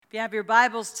If you have your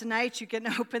Bibles tonight, you can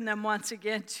open them once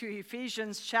again to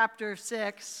Ephesians chapter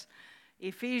 6.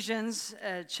 Ephesians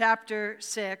chapter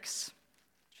 6,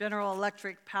 General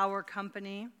Electric Power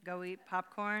Company. Go eat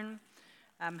popcorn.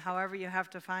 However you have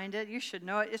to find it. You should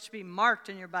know it. It should be marked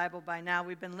in your Bible by now.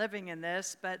 We've been living in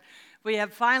this, but we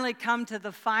have finally come to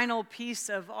the final piece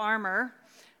of armor.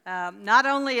 Not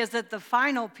only is it the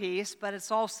final piece, but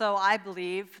it's also, I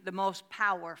believe, the most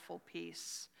powerful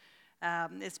piece.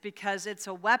 It's because it's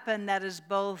a weapon that is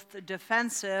both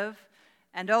defensive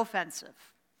and offensive.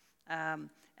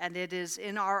 And it is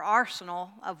in our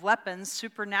arsenal of weapons,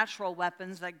 supernatural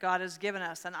weapons that God has given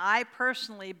us. And I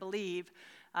personally believe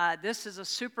this is a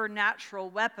supernatural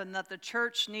weapon that the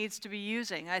church needs to be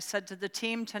using. I said to the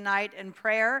team tonight in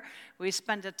prayer, we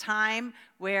spent a time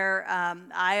where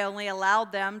I only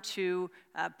allowed them to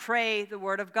pray the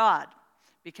Word of God,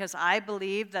 because I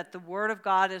believe that the Word of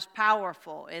God is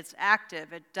powerful, it's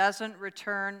active, it doesn't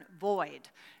return void.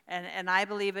 And I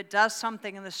believe it does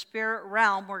something in the spirit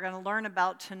realm we're going to learn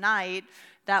about tonight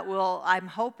that will, I'm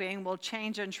hoping, will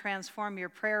change and transform your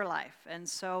prayer life. And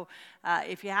so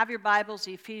if you have your Bibles,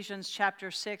 Ephesians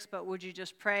chapter 6, but would you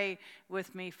just pray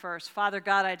with me first? Father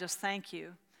God, I just thank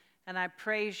you and I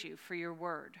praise you for your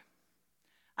Word.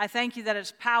 I thank you that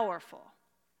it's powerful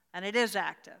and it is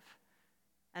active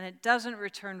and it doesn't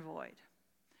return void.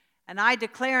 And I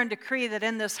declare and decree that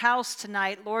in this house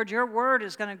tonight, Lord, your word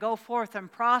is going to go forth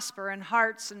and prosper in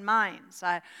hearts and minds.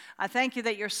 I thank you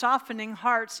that you're softening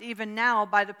hearts even now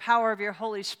by the power of your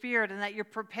Holy Spirit, and that you're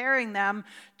preparing them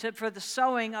for the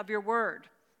sowing of your word,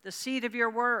 the seed of your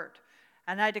word.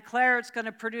 And I declare it's going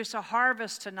to produce a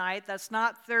harvest tonight that's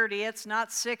not 30, it's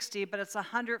not 60, but it's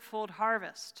 100-fold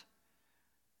harvest.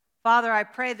 Father, I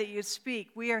pray that you'd speak.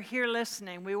 We are here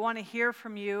listening. We want to hear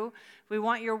from you. We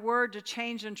want your word to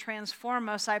change and transform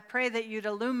us. I pray that you'd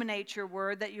illuminate your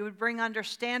word, that you would bring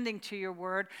understanding to your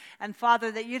word. And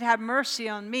Father, that you'd have mercy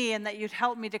on me and that you'd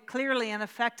help me to clearly and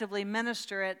effectively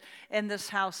minister it in this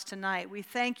house tonight. We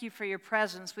thank you for your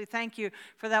presence. We thank you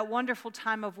for that wonderful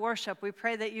time of worship. We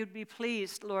pray that you'd be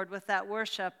pleased, Lord, with that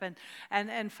worship.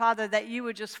 And Father, that you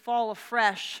would just fall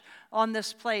afresh on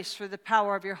this place through the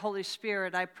power of your Holy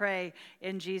Spirit, I pray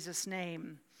in Jesus'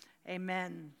 name.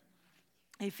 Amen.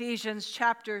 Ephesians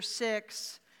chapter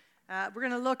 6, we're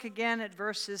going to look again at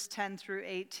verses 10 through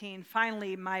 18.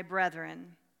 Finally, my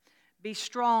brethren, be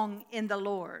strong in the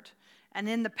Lord and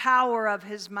in the power of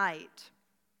his might.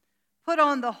 Put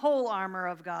on the whole armor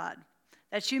of God,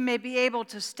 that you may be able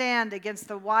to stand against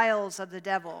the wiles of the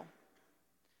devil.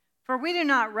 For we do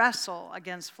not wrestle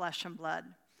against flesh and blood,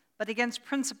 but against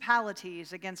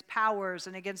principalities, against powers,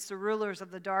 and against the rulers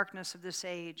of the darkness of this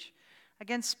age,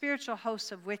 against spiritual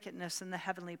hosts of wickedness in the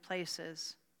heavenly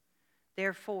places.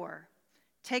 Therefore,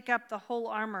 take up the whole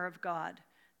armor of God,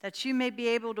 that you may be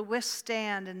able to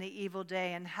withstand in the evil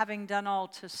day, and having done all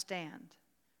to stand.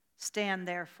 Stand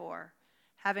therefore,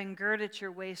 having girded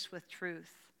your waist with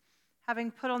truth, having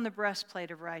put on the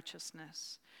breastplate of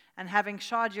righteousness, and having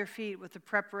shod your feet with the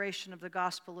preparation of the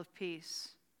gospel of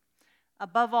peace.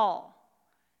 Above all,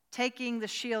 taking the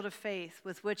shield of faith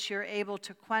with which you're able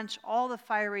to quench all the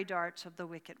fiery darts of the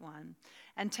wicked one,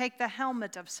 and take the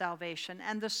helmet of salvation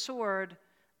and the sword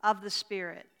of the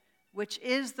Spirit, which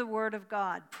is the word of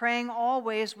God, praying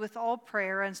always with all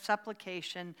prayer and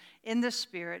supplication in the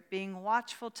Spirit, being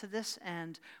watchful to this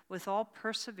end with all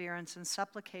perseverance and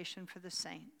supplication for the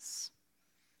saints.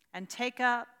 And take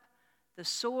up the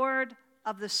sword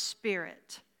of the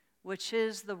Spirit, which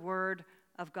is the word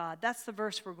of God. That's the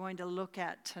verse we're going to look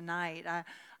at tonight.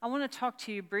 I want to talk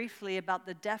to you briefly about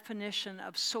the definition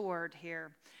of sword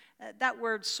here. That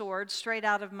word sword, straight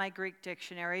out of my Greek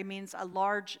dictionary, means a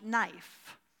large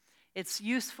knife. It's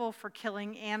useful for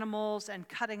killing animals and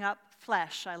cutting up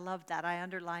flesh. I love that. I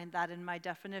underlined that in my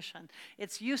definition.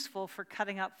 It's useful for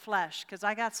cutting up flesh, because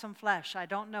I got some flesh. I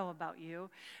don't know about you,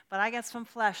 but I got some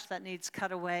flesh that needs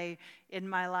cut away in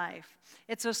my life.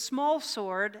 It's a small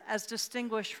sword as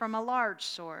distinguished from a large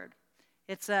sword.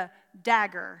 It's a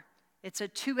dagger. It's a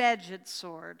two-edged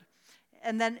sword.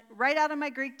 And then right out of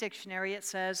my Greek dictionary, it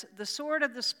says, the sword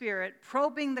of the Spirit,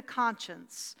 probing the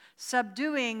conscience,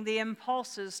 subduing the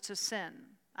impulses to sin.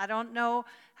 I don't know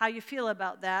how you feel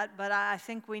about that, but I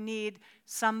think we need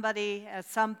somebody,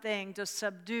 something to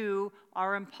subdue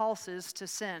our impulses to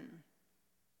sin.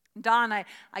 Don, I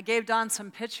gave Don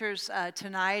some pictures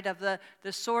tonight of the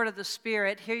sword of the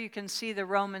Spirit. Here you can see the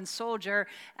Roman soldier.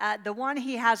 The one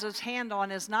he has his hand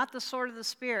on is not the sword of the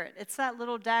Spirit. It's that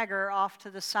little dagger off to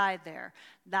the side there.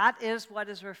 That is what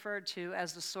is referred to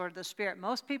as the sword of the Spirit.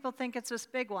 Most people think it's this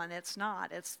big one. It's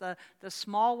not. It's the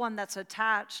small one that's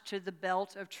attached to the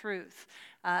belt of truth.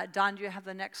 Don, do you have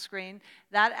the next screen?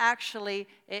 That actually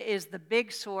is the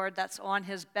big sword that's on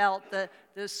his belt.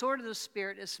 The sword of the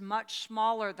Spirit is much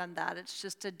smaller than that. It's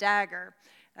just a dagger.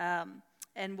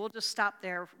 And we'll just stop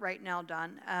there right now,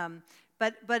 Don.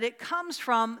 But it comes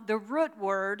from, the root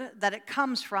word that it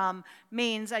comes from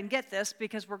means, and get this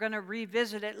because we're going to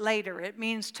revisit it later, it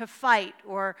means to fight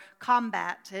or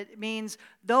combat. It means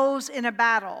those in a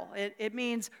battle. It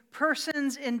means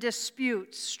persons in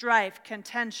dispute, strife,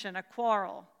 contention, a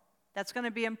quarrel. That's going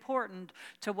to be important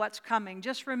to what's coming.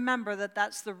 Just remember that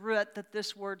that's the root that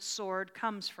this word sword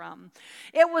comes from.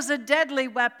 It was a deadly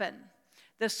weapon.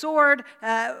 The sword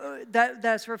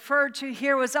that's referred to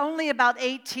here was only about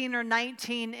 18 or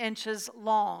 19 inches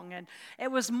long, and it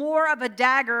was more of a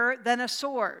dagger than a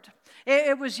sword.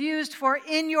 It was used for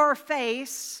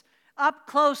in-your-face,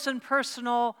 up-close and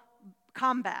personal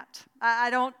combat.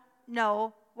 I don't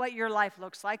know what your life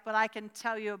looks like, but I can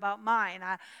tell you about mine.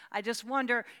 I just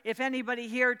wonder if anybody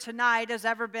here tonight has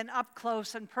ever been up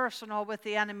close and personal with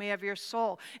the enemy of your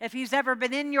soul, if he's ever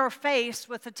been in your face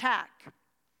with attack.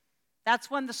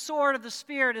 That's when the sword of the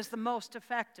Spirit is the most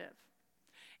effective.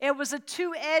 It was a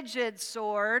two-edged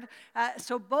sword,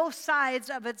 so both sides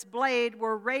of its blade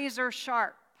were razor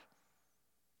sharp.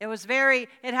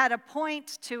 It had a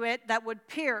point to it that would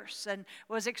pierce and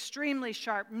was extremely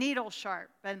sharp, needle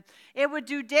sharp. And it would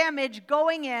do damage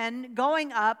going in,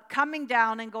 going up, coming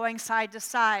down, and going side to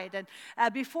side.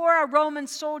 And before a Roman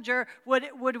soldier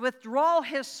would withdraw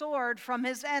his sword from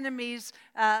his enemy's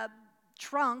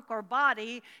trunk or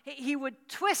body, he would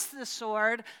twist the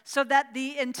sword so that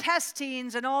the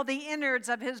intestines and all the innards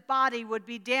of his body would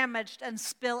be damaged and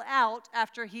spill out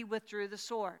after he withdrew the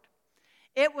sword.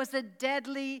 It was a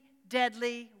deadly,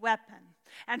 deadly weapon.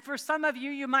 And for some of you,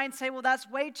 you might say, well, that's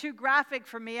way too graphic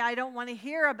for me. I don't want to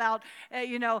hear about,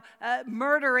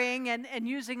 murdering and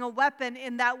using a weapon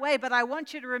in that way. But I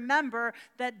want you to remember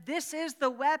that this is the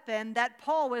weapon that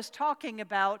Paul was talking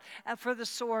about for the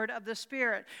sword of the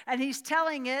Spirit. And he's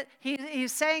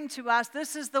saying to us,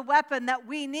 this is the weapon that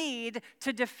we need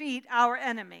to defeat our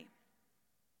enemy.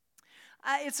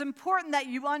 It's important that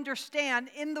you understand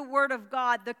in the Word of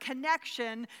God the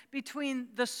connection between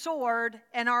the sword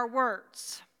and our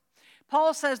words.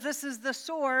 Paul says this is the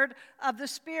sword of the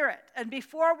Spirit. And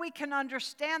before we can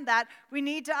understand that, we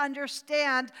need to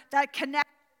understand that connection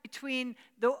between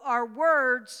our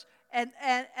words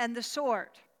and the sword.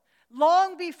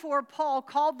 Long before Paul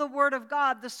called the Word of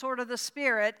God the sword of the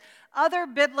Spirit, other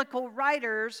biblical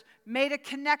writers made a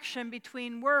connection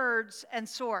between words and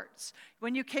swords.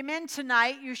 When you came in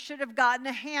tonight, you should have gotten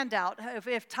a handout.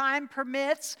 If time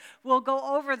permits, we'll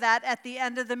go over that at the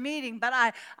end of the meeting. But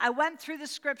I went through the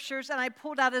scriptures and I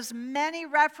pulled out as many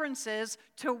references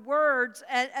to words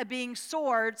being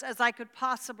swords as I could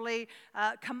possibly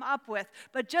come up with.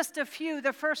 But just a few,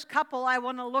 the first couple I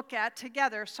want to look at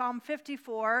together. Psalm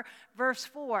 54, verse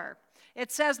 4. It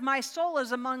says, my soul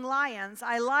is among lions.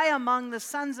 I lie among the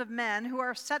sons of men who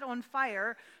are set on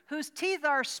fire, whose teeth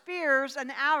are spears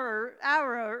and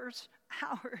arrows.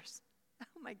 Oh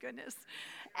my goodness.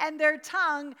 And their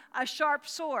tongue a sharp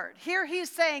sword. Here he's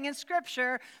saying in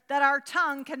Scripture that our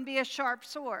tongue can be a sharp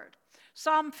sword.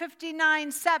 Psalm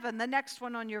 59:7, the next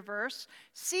one on your verse.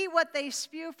 See what they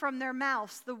spew from their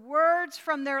mouths. The words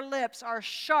from their lips are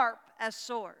sharp as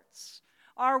swords.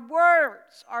 Our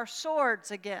words are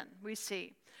swords again, we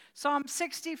see. Psalm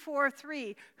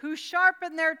 64:3, who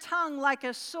sharpen their tongue like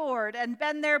a sword and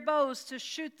bend their bows to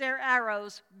shoot their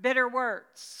arrows, bitter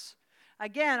words.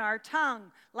 Again, our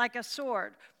tongue like a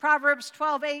sword. Proverbs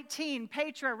 12:18,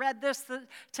 Petra read this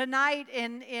tonight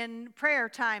in prayer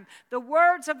time. The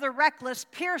words of the reckless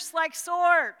pierce like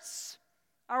swords.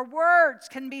 Our words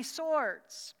can be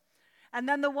swords. And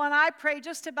then the one I pray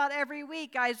just about every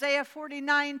week, Isaiah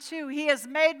 49:2. He has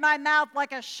made my mouth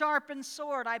like a sharpened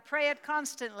sword. I pray it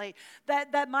constantly,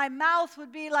 that my mouth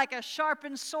would be like a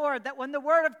sharpened sword, that when the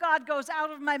word of God goes out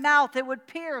of my mouth, it would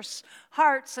pierce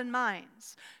hearts and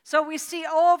minds. So we see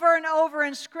over and over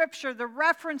in Scripture the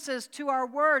references to our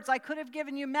words. I could have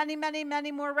given you many, many,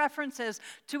 many more references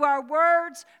to our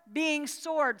words being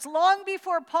swords. Long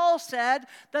before Paul said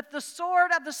that the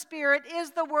sword of the Spirit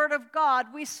is the word of God,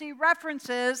 we see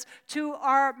references to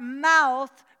our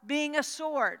mouth being a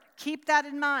sword. Keep that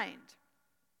in mind.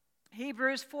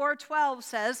 Hebrews 4:12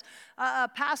 says, a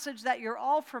passage that you're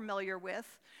all familiar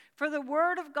with, for the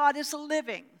word of God is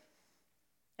living.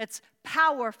 It's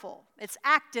powerful, it's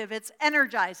active, it's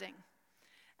energizing,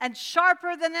 and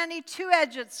sharper than any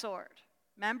two-edged sword.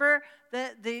 Remember,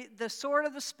 the sword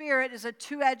of the Spirit is a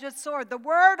two-edged sword. The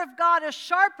word of God is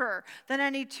sharper than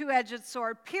any two-edged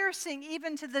sword, piercing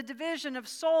even to the division of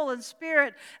soul and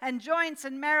spirit and joints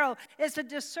and marrow. It's a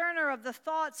discerner of the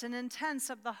thoughts and intents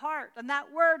of the heart. And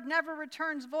that word never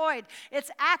returns void.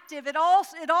 It's active. It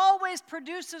always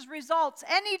produces results.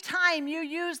 Anytime you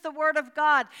use the word of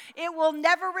God, it will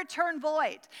never return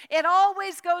void. It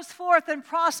always goes forth and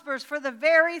prospers for the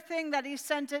very thing that he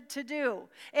sent it to do.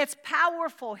 It's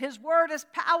powerful. His word is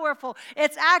powerful.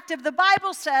 It's active. The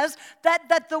Bible says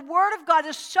that the word of God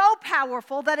is so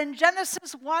powerful that in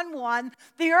Genesis 1:1,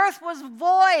 the earth was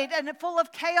void and full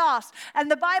of chaos. And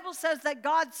the Bible says that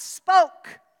God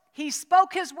spoke. He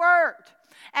spoke his word,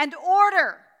 and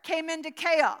order came into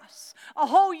chaos. A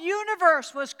whole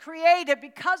universe was created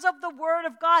because of the word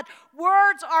of God.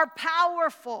 Words are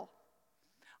powerful.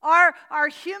 Our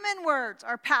human words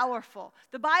are powerful.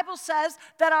 The Bible says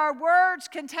that our words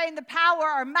contain the power,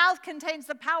 our mouth contains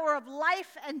the power of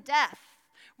life and death.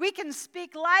 We can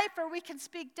speak life or we can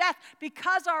speak death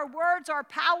because our words are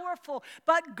powerful.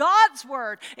 But God's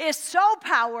word is so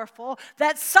powerful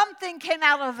that something came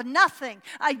out of nothing.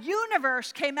 A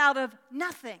universe came out of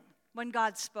nothing when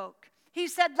God spoke. He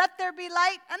said, let there be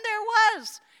light, and there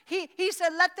was. He said,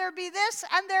 let there be this,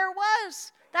 and there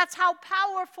was. That's how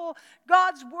powerful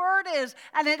God's word is.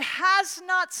 And it has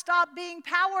not stopped being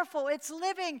powerful. It's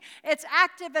living, it's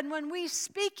active, and when we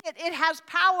speak it, it has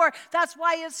power. That's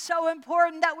why it's so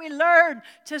important that we learn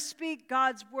to speak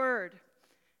God's word.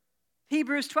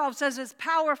 Hebrews 12 says it's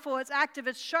powerful, it's active,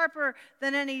 it's sharper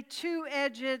than any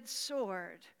two-edged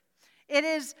sword. It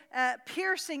is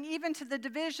piercing even to the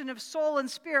division of soul and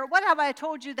spirit. What have I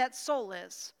told you that soul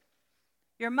is?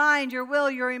 Your mind, your will,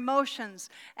 your emotions.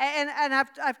 And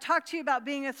I've talked to you about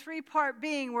being a three-part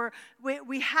being where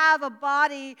we have a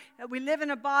body, we live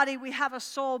in a body, we have a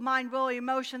soul, mind, will,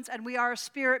 emotions, and we are a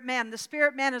spirit man. The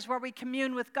spirit man is where we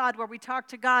commune with God, where we talk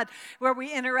to God, where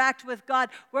we interact with God.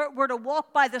 We're to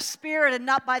walk by the Spirit and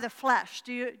not by the flesh.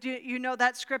 Do you know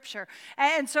that scripture?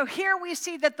 And so here we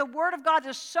see that the Word of God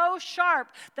is so sharp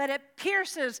that it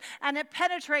pierces and it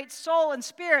penetrates soul and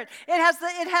spirit. It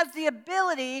has the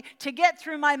ability to get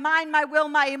through my mind, my will,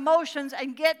 my emotions,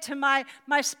 and get to my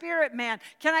spirit man.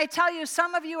 Can I tell you,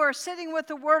 some of you are sitting with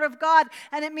the Word of God,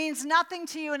 and it means nothing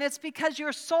to you, and it's because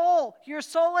your soul, your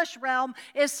soulish realm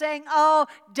is saying, oh,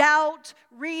 doubt,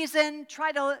 reason,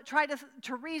 try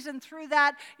to reason through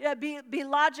that, be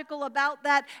logical about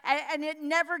that, and it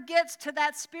never gets to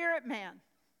that spirit man.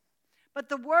 But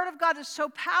the Word of God is so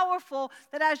powerful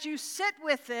that as you sit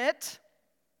with it,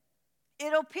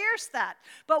 it'll pierce that.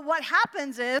 But what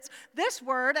happens is this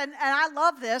word, and I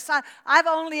love this, I've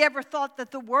only ever thought that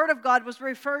the Word of God was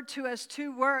referred to as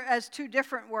two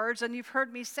different words, and you've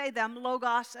heard me say them,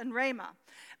 logos and rhema.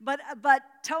 But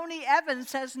Tony Evans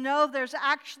says, no, there's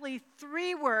actually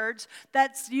three words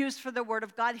that's used for the Word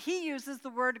of God. He uses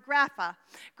the word grapha.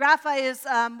 Grapha is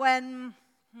when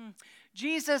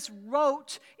Jesus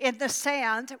wrote in the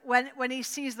sand when he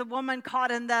sees the woman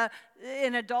caught in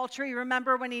adultery.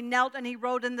 Remember when he knelt and he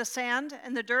wrote in the sand,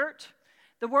 in the dirt?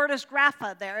 The word is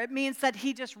grapha there. It means that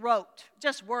he just wrote.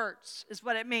 Just words is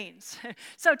what it means.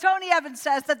 So Tony Evans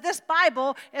says that this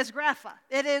Bible is grapha.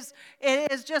 It is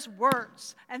just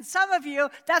words. And some of you,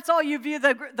 that's all you view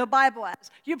the Bible as.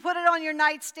 You put it on your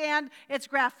nightstand, it's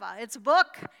grapha. It's a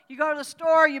book. You go to the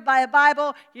store, you buy a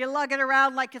Bible, you lug it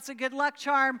around like it's a good luck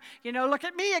charm. You know, look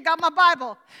at me, I got my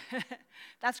Bible.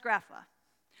 That's grapha.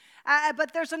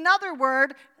 But there's another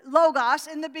word, logos.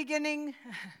 In the beginning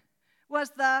was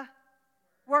the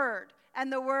Word,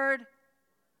 and the Word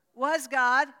was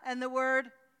God, and the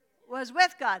Word was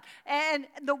with God. And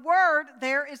the word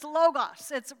there is logos.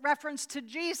 It's reference to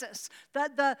Jesus.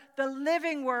 The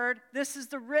living word, this is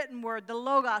the written word, the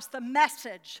logos, the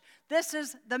message. This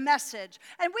is the message.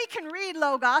 And we can read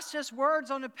logos, just words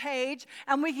on a page,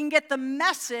 and we can get the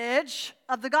message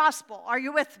of the gospel. Are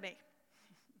you with me?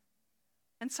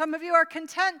 And some of you are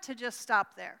content to just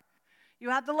stop there. You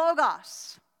have the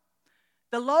logos.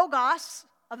 The logos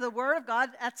of the Word of God,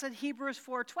 that's in Hebrews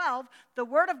 4:12. The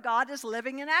Word of God is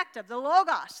living and active. The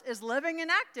logos is living and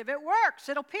active. It works.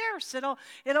 It'll pierce. It'll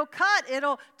cut.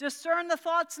 It'll discern the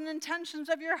thoughts and intentions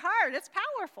of your heart. It's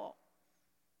powerful.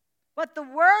 But the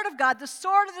Word of God, the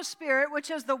sword of the Spirit, which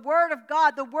is the Word of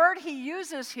God, the word he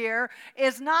uses here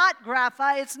is not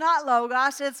grapha, it's not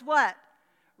logos, it's what?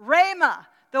 Rhema.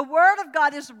 The Word of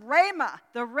God is rhema,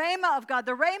 the rhema of God.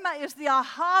 The rhema is the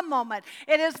aha moment.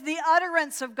 It is the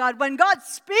utterance of God. When God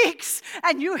speaks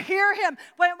and you hear Him,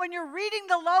 when you're reading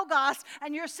the Logos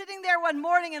and you're sitting there one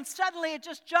morning and suddenly it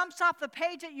just jumps off the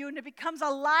page at you and it becomes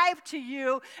alive to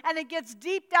you and it gets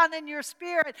deep down in your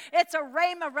spirit, it's a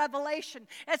rhema revelation.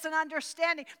 It's an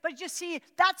understanding. But you see,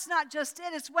 that's not just it.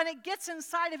 It's when it gets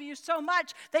inside of you so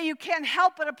much that you can't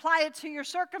help but apply it to your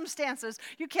circumstances.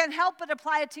 You can't help but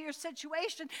apply it to your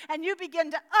situation. And you begin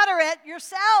to utter it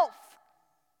yourself.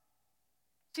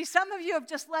 See, some of you have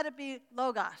just let it be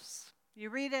Logos. You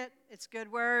read it, it's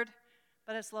good word,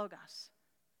 but it's Logos.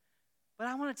 But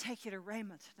I want to take you to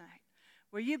Rhema tonight,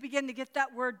 where you begin to get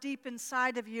that word deep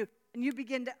inside of you, and you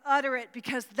begin to utter it,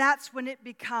 because that's when it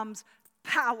becomes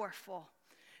powerful.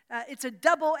 It's a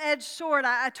double-edged sword.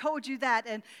 I told you that.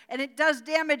 And it does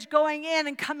damage going in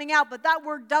and coming out. But that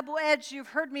word double-edged, you've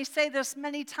heard me say this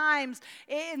many times.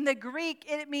 In the Greek,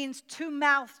 it means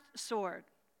two-mouthed sword.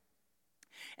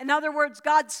 In other words,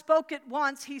 God spoke it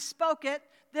once. He spoke it.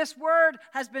 This word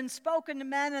has been spoken to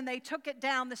men, and they took it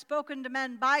down. They're spoken to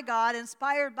men by God,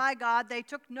 inspired by God. They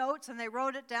took notes, and they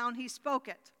wrote it down. He spoke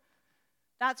it.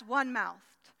 That's one mouth.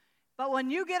 But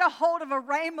when you get a hold of a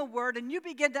rhema word and you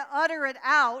begin to utter it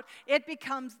out, it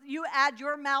becomes, you add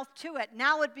your mouth to it.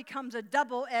 Now it becomes a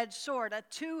double-edged sword, a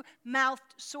two-mouthed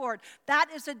sword. That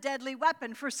is a deadly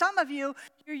weapon. For some of you,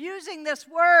 you're using this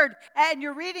word and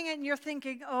you're reading it and you're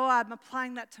thinking, oh, I'm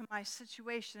applying that to my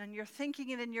situation. And you're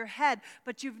thinking it in your head,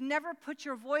 but you've never put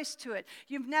your voice to it.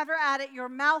 You've never added your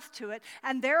mouth to it.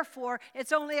 And therefore,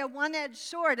 it's only a one-edged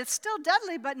sword. It's still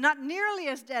deadly, but not nearly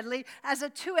as deadly as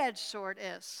a two-edged sword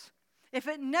is. If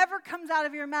it never comes out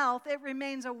of your mouth, it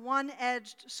remains a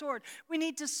one-edged sword. We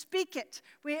need to speak it.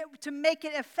 To make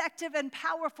it effective and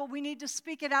powerful, we need to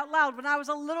speak it out loud. When I was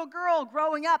a little girl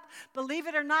growing up, believe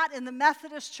it or not, in the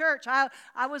Methodist church, I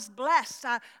was blessed.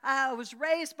 I was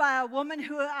raised by a woman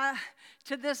who,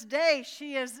 to this day,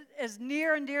 she is as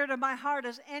near and dear to my heart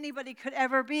as anybody could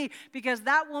ever be, because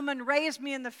that woman raised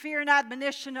me in the fear and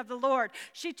admonition of the Lord.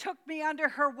 She took me under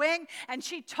her wing, and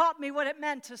she taught me what it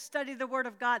meant to study the Word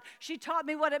of God. She taught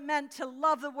me what it meant to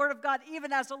love the Word of God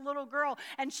even as a little girl.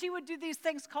 And she would do these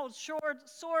things called sword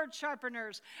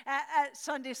sharpeners at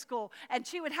Sunday school. And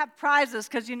she would have prizes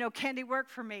because, candy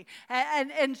worked for me.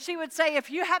 And she would say,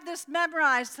 if you have this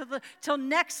memorized till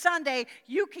next Sunday,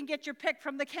 you can get your pick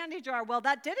from the candy jar. Well,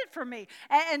 that did it for me.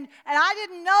 And I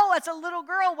didn't know as a little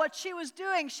girl what she was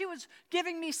doing. She was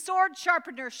giving me sword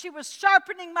sharpeners. She was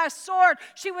sharpening my sword.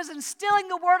 She was instilling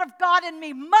the Word of God in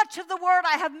me. Much of the Word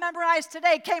I have memorized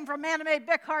today came from Anime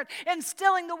Bickhart,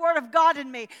 instilling the Word of God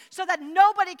in me so that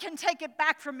nobody can take it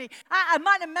back from me. I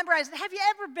might have memorized it. Have you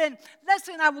ever been,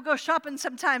 Leslie and I will go shopping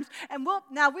sometimes, and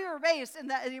we were raised in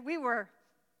that,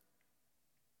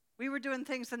 we were doing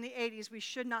things in the 80s we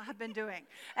should not have been doing.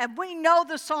 And we know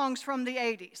the songs from the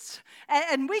 80s.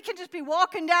 And we can just be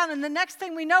walking down, and the next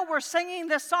thing we know, we're singing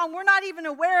this song. We're not even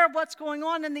aware of what's going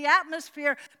on in the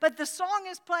atmosphere, but the song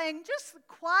is playing just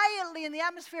quietly in the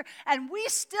atmosphere. And we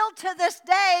still, to this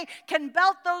day, can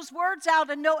belt those words out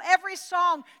and know every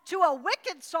song to a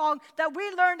wicked song that we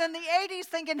learned in the 80s,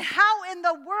 thinking, how in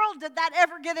the world did that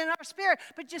ever get in our spirit?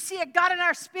 But you see, it got in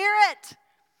our spirit.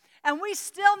 And we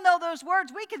still know those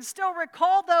words. We can still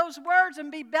recall those words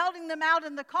and be belting them out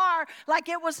in the car like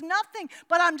it was nothing.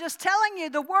 But I'm just telling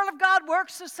you, the Word of God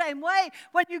works the same way.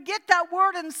 When you get that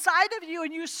Word inside of you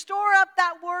and you store up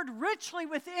that Word richly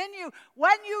within you,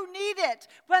 when you need it,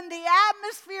 when the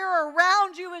atmosphere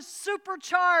around you is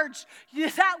supercharged,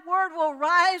 that Word will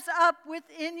rise up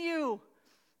within you.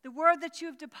 The Word that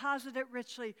you've deposited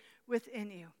richly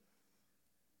within you.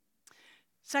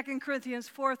 2 Corinthians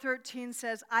 4:13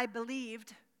 says, I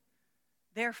believed,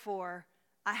 therefore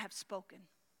I have spoken.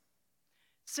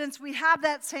 Since we have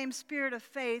that same spirit of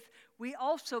faith, we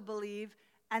also believe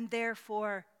and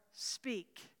therefore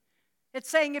speak. It's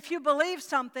saying if you believe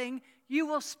something, you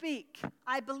will speak.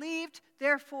 I believed,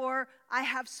 therefore I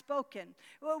have spoken.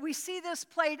 Well, we see this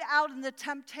played out in the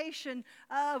temptation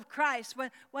of Christ.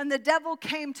 When the devil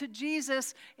came to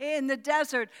Jesus in the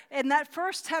desert, in that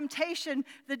first temptation,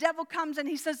 the devil comes and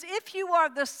he says, if you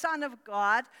are the Son of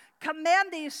God, command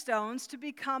these stones to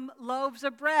become loaves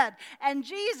of bread. And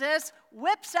Jesus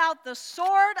whips out the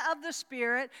sword of the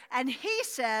Spirit and he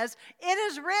says, it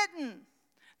is written,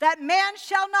 that man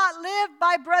shall not live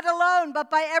by bread alone,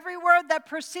 but by every word that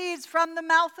proceeds from the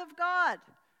mouth of God.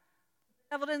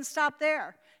 The devil didn't stop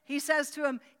there. He says to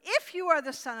him, if you are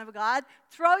the Son of God,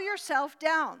 throw yourself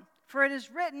down. For it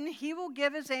is written, he will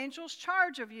give his angels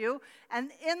charge of you, and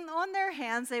on their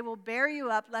hands they will bear you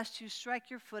up, lest you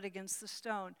strike your foot against the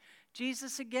stone.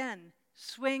 Jesus again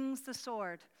swings the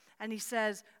sword, and he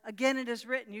says, again it is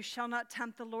written, you shall not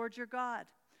tempt the Lord your God.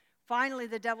 Finally,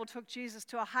 the devil took Jesus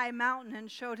to a high mountain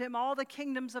and showed him all the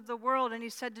kingdoms of the world. And he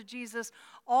said to Jesus,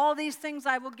 all these things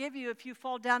I will give you if you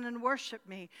fall down and worship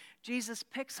me. Jesus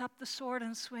picks up the sword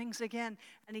and swings again.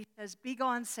 And he says,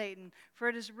 begone, Satan, for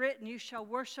it is written, you shall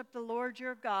worship the Lord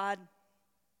your God.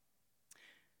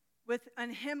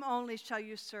 And him only shall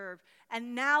you serve.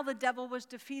 And now the devil was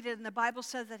defeated. And the Bible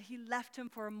says that he left him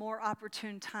for a more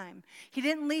opportune time. He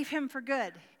didn't leave him for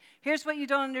good. Here's what you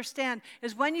don't understand,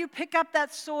 is when you pick up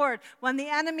that sword, when the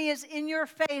enemy is in your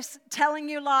face telling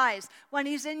you lies, when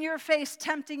he's in your face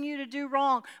tempting you to do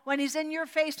wrong, when he's in your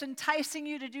face enticing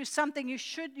you to do something you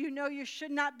should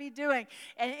not be doing,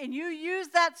 and you use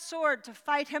that sword to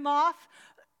fight him off,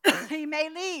 he may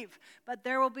leave, but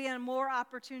there will be a more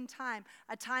opportune time,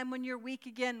 a time when you're weak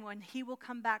again, when he will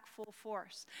come back full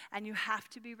force, and you have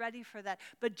to be ready for that.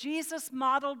 But Jesus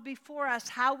modeled before us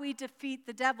how we defeat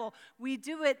the devil. We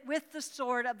do it with the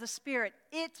sword of the Spirit.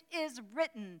 It is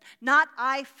written, not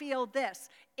I feel this.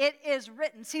 It is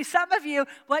written. See, some of you,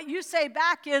 what you say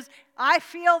back is, I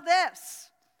feel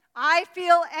this. I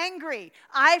feel angry.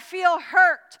 I feel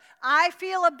hurt. I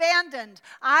feel abandoned.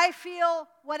 I feel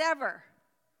whatever.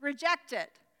 Reject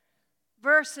it,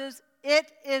 versus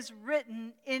it is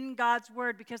written in God's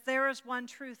word, because there is one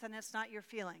truth and it's not your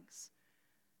feelings.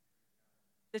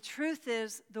 The truth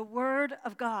is the word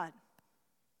of God.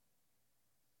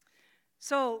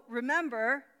 So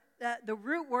remember that the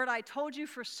root word I told you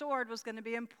for sword was going to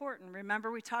be important.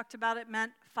 Remember we talked about it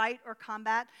meant fight or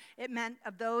combat. It meant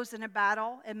of those in a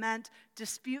battle. It meant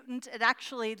disputant.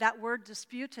 That word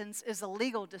disputants is a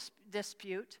legal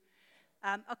dispute,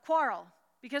 a quarrel.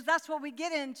 Because that's what we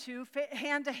get into,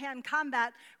 hand-to-hand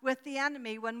combat with the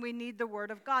enemy when we need the word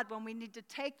of God, when we need to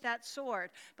take that sword.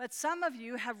 But some of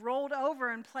you have rolled over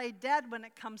and played dead when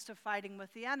it comes to fighting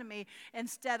with the enemy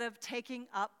instead of taking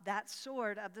up that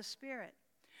sword of the Spirit.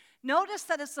 Notice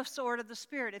that it's the sword of the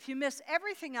Spirit. If you miss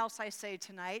everything else I say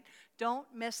tonight, don't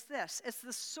miss this. It's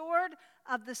the sword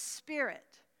of the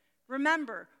Spirit.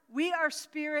 Remember, we are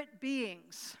spirit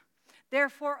beings.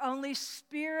 Therefore, only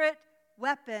spirit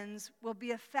weapons will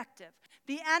be effective.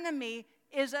 The enemy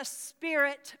is a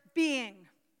spirit being.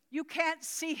 You can't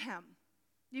see him.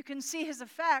 You can see his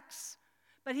effects,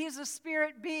 but he's a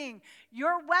spirit being.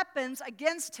 Your weapons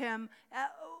against him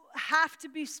have to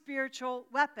be spiritual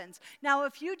weapons. Now,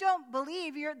 if you don't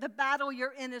believe the battle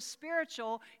you're in is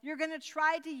spiritual, you're going to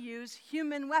try to use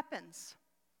human weapons.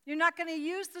 You're not going to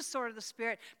use the sword of the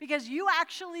Spirit because you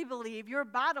actually believe your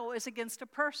battle is against a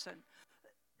person.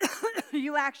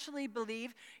 You actually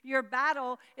believe your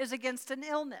battle is against an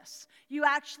illness. You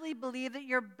actually believe that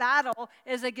your battle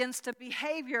is against a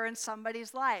behavior in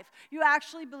somebody's life. You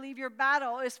actually believe your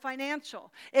battle is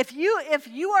financial. If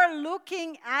you are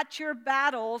looking at your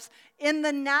battles in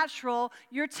the natural,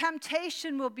 your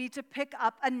temptation will be to pick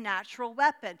up a natural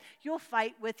weapon. You'll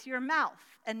fight with your mouth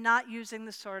and not using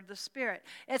the sword of the Spirit.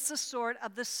 It's the sword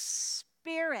of the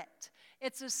Spirit.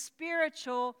 It's a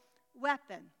spiritual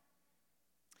weapon.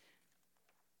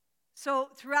 So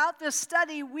throughout this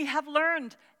study, we have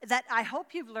learned that, I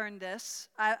hope you've learned this.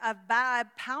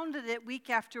 I've pounded it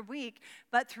week after week.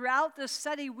 But throughout this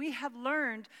study, we have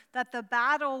learned that the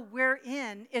battle we're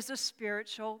in is a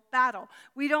spiritual battle.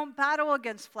 We don't battle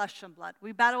against flesh and blood.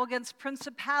 We battle against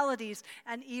principalities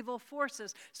and evil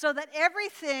forces. So that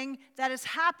everything that is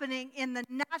happening in the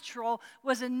natural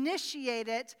was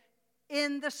initiated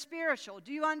in the spiritual.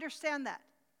 Do you understand that?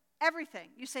 Everything.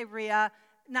 You say, Rhea,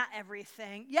 not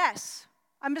everything. Yes,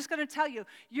 I'm just going to tell you.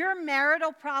 Your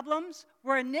marital problems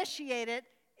were initiated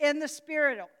in the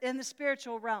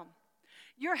spiritual realm.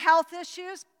 Your health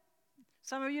issues,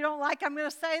 some of you don't like I'm going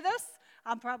to say this.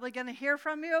 I'm probably going to hear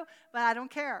from you, but I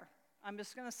don't care. I'm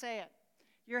just going to say it.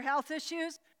 Your health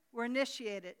issues were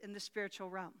initiated in the spiritual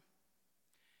realm.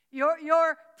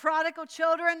 Your prodigal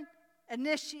children,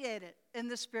 initiated in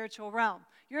the spiritual realm.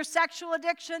 Your sexual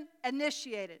addiction,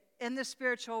 initiated in the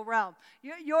spiritual realm.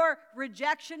 Your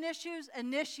rejection issues,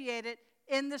 initiated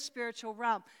in the spiritual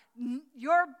realm.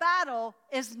 Your battle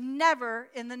is never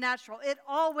in the natural. It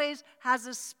always has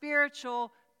a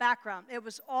spiritual background. It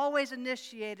was always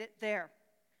initiated there.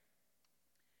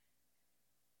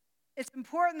 It's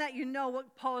important that you know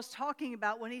what Paul is talking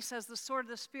about when he says the sword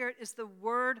of the Spirit is the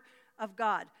word of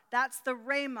God. That's the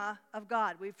rhema of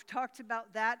God. We've talked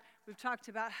about that. We've talked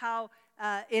about how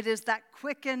it is that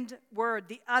quickened word,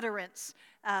 the utterance.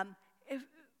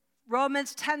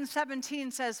 Romans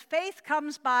 10:17 says, faith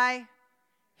comes by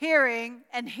hearing,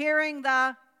 and hearing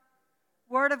the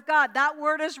word of God. That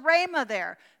word is rhema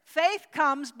there. Faith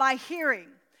comes by hearing.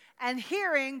 and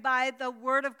hearing by the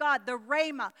word of God, the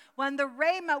rhema.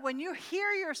 When you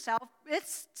hear yourself,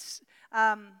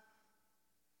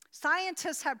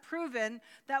 scientists have proven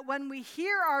that when we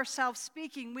hear ourselves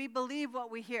speaking, we believe what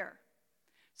we hear.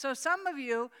 So some of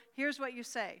you, here's what you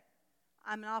say.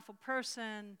 I'm an awful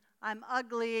person. I'm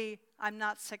ugly. I'm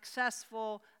not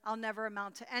successful. I'll never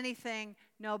amount to anything.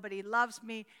 Nobody loves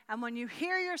me. And when you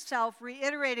hear yourself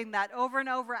reiterating that over and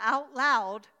over out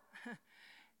loud,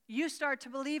 you start to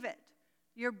believe it.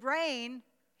 Your brain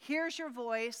hears your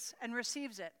voice and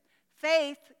receives it.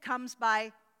 Faith comes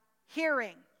by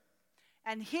hearing,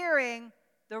 and hearing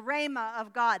the rhema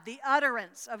of God, the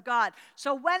utterance of God.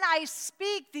 So when I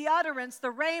speak the utterance,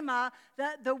 the rhema,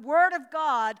 the word of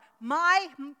God, my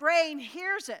brain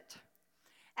hears it.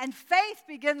 And faith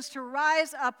begins to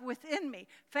rise up within me.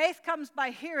 Faith comes by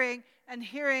hearing, and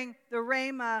hearing the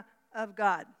rhema of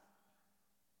God.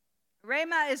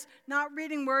 Rhema is not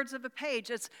reading words of a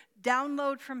page. It's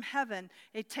download from heaven.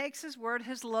 It takes his word,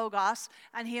 his logos,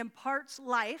 and he imparts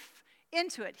life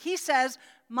into it. He says,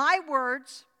 my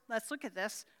words, let's look at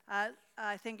this.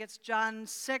 I think it's John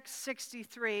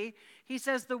 6:63. He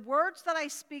says, the words that I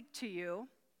speak to you,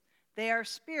 they are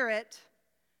spirit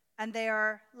and they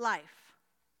are life.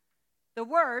 The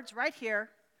words right here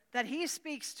that he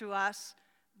speaks to us,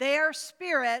 they are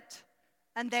spirit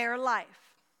and they are life.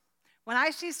 When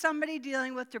I see somebody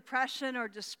dealing with depression or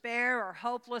despair or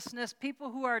hopelessness,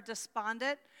 people who are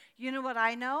despondent, you know what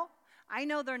I know? I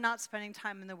know they're not spending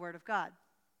time in the Word of God.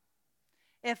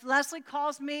 If Leslie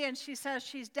calls me and she says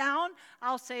she's down,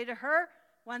 I'll say to her,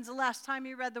 when's the last time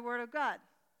you read the Word of God?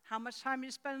 How much time do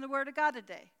you spend in the Word of God a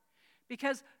day?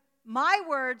 Because my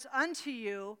words unto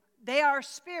you, they are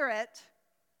spirit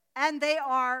and they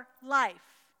are life.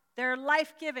 They're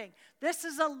life-giving. This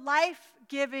is a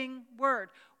life-giving word.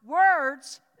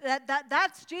 Words,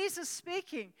 that's Jesus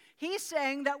speaking. He's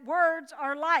saying that words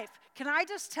are life. Can I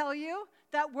just tell you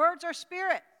that words are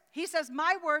spirit? He says,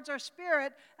 my words are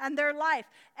spirit and they're life.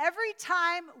 Every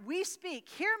time we speak,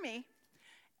 hear me,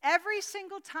 every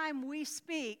single time we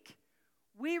speak,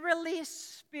 we release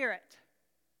spirit.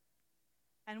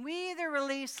 And we either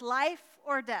release life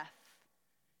or death.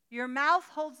 Your mouth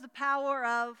holds the power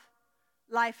of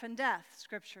life and death,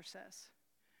 Scripture says.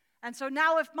 And so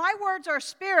now if my words are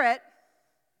spirit,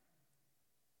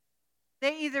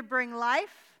 they either bring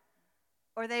life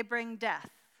or they bring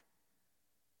death.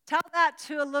 Tell that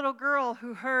to a little girl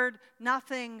who heard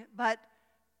nothing but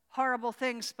horrible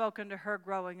things spoken to her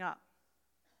growing up.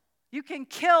 You can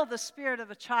kill the spirit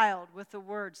of a child with the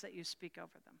words that you speak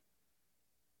over them.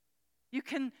 You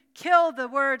can kill the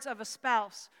words of a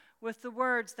spouse with the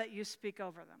words that you speak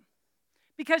over them.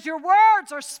 Because your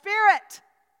words are spirit.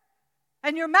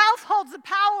 And your mouth holds the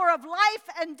power of life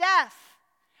and death.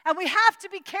 And we have to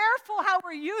be careful how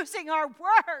we're using our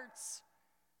words.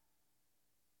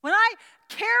 When I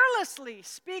carelessly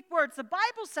speak words, the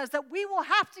Bible says that we will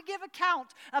have to give account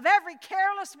of every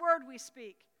careless word we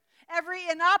speak, every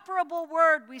inoperable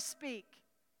word we speak.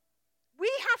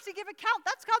 We have to give account.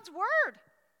 That's God's word.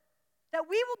 That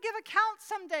we will give account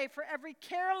someday for every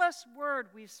careless word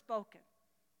we've spoken.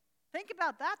 Think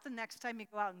about that the next time you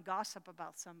go out and gossip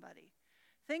about somebody.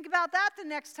 Think about that the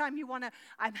next time you want to,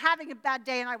 I'm having a bad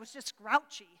day and I was just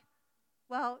grouchy.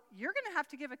 Well, you're going to have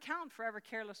to give account for every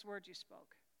careless word you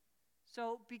spoke.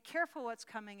 So be careful what's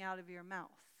coming out of your mouth.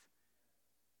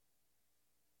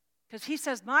 Because he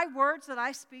says, my words that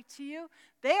I speak to you,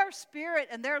 they are spirit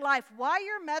and they're life. Why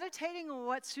you're meditating on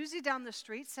what Susie down the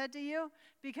street said to you?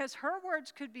 Because her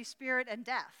words could be spirit and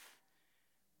death.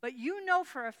 But you know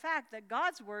for a fact that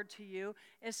God's word to you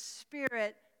is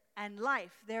spirit and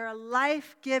life. They're a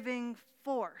life-giving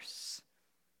force.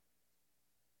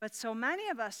 But so many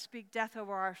of us speak death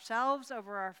over ourselves,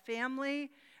 over our family,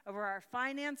 over our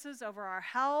finances, over our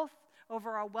health,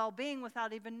 over our well-being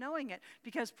without even knowing it.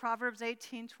 Because Proverbs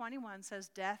 18:21 says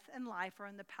death and life are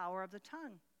in the power of the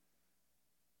tongue.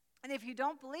 And if you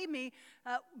don't believe me,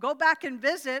 go back and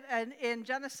visit in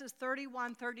Genesis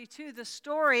 31:32, the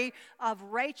story of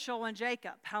Rachel and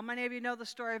Jacob. How many of you know the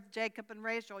story of Jacob and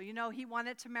Rachel? You know he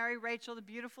wanted to marry Rachel, the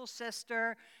beautiful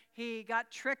sister. He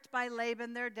got tricked by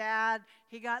Laban, their dad.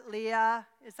 He got Leah.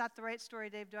 Is that the right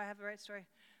story, Dave? Do I have the right story?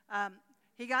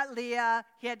 He got Leah.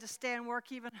 He had to stay and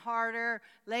work even harder.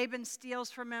 Laban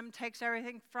steals from him, takes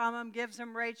everything from him, gives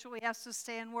him Rachel. He has to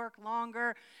stay and work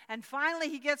longer. And finally,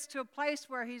 he gets to a place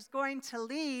where he's going to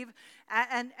leave.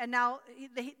 And now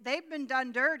they've been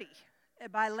done dirty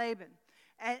by Laban.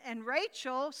 And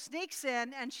Rachel sneaks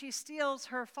in and she steals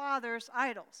her father's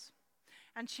idols.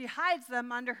 And she hides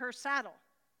them under her saddle.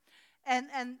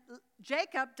 And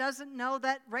Jacob doesn't know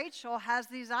that Rachel has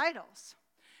these idols.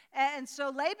 And so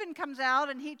Laban comes out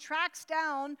and he tracks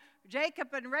down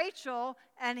Jacob and Rachel,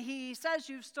 and he says,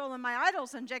 "You've stolen my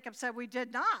idols." And Jacob said, "We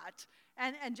did not."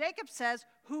 And Jacob says,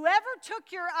 "Whoever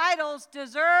took your idols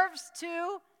deserves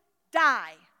to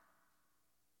die."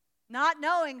 Not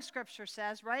knowing, Scripture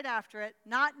says, right after it,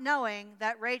 not knowing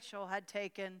that Rachel had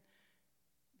taken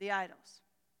the idols.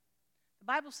 The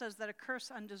Bible says that a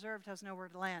curse undeserved has nowhere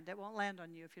to land. It won't land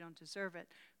on you if you don't deserve it.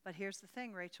 But here's the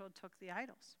thing, Rachel took the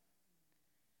idols.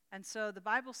 And so the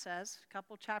Bible says, a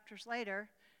couple chapters later,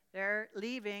 they're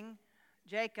leaving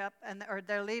Jacob, or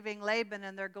they're leaving Laban,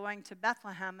 and they're going to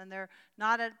Bethlehem, and they're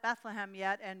not at Bethlehem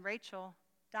yet, and Rachel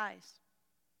dies.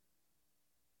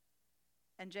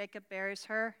 And Jacob buries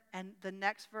her, and the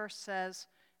next verse says,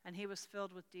 "And he was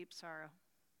filled with deep sorrow."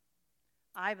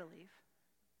 I believe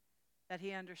that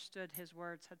he understood his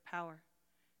words had power,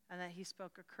 and that he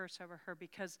spoke a curse over her,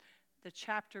 because the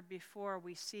chapter before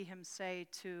we see him say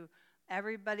to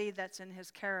everybody that's in his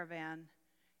caravan,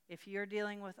 "If you're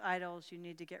dealing with idols, you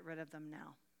need to get rid of them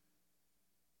now."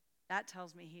 That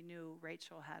tells me he knew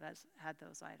Rachel had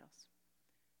those idols.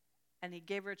 And he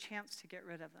gave her a chance to get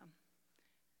rid of them.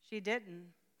 She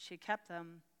didn't. She kept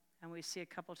them. And we see a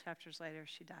couple chapters later,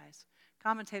 she dies.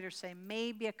 Commentators say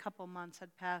maybe a couple months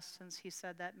had passed since he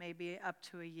said that, maybe up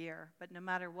to a year. But no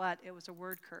matter what, it was a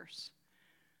word curse.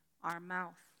 Our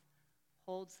mouth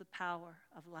holds the power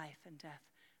of life and death.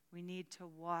 We need to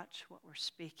watch what we're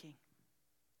speaking.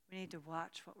 We need to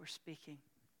watch what we're speaking.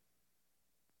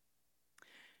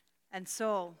 And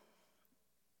so,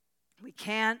 we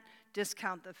can't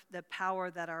discount the power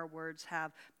that our words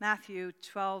have. Matthew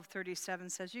 12:37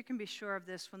 says, "You can be sure of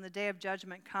this, when the day of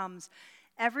judgment comes,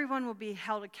 everyone will be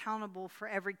held accountable for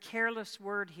every careless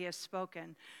word he has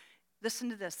spoken." Listen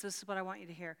to this. This is what I want you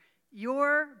to hear.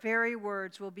 "Your very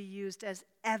words will be used as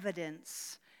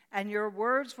evidence, and your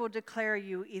words will declare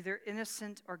you either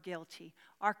innocent or guilty."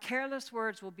 Our careless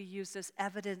words will be used as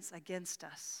evidence against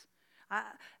us.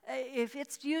 If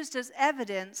it's used as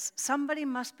evidence, somebody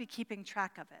must be keeping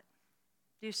track of it.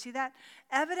 Do you see that?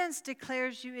 Evidence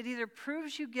declares you, it either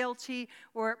proves you guilty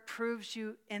or it proves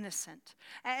you innocent.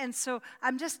 And so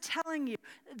I'm just telling you,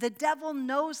 the devil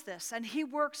knows this, and he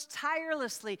works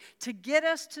tirelessly to get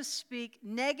us to speak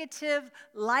negative,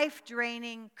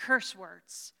 life-draining curse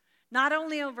words. Not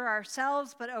only over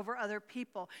ourselves, but over other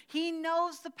people. He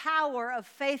knows the power of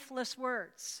faithless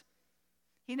words.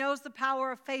 He knows the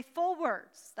power of faithful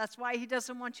words. That's why he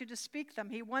doesn't want you to speak them.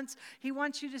 He wants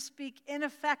you to speak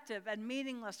ineffective and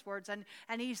meaningless words. And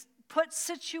he's put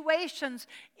situations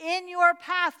in your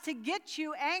path to get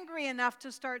you angry enough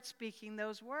to start speaking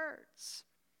those words.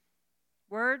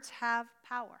 Words have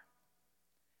power.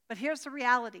 But here's the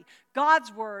reality.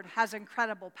 God's word has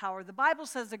incredible power. The Bible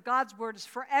says that God's word is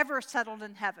forever settled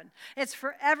in heaven. It's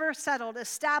forever settled,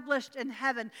 established in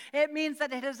heaven. It means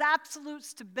that it has absolute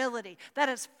stability, that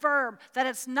it's firm, that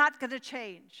it's not going to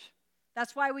change.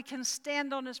 That's why we can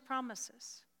stand on his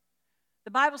promises.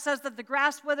 The Bible says that the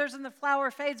grass withers and the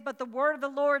flower fades, but the word of the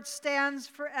Lord stands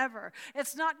forever.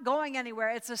 It's not going anywhere.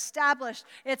 It's established.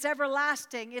 It's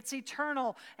everlasting. It's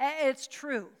eternal. It's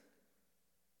true.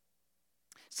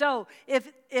 So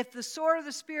if the sword of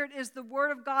the Spirit is the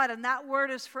word of God and that word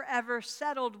is forever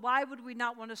settled, why would we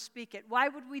not want to speak it? Why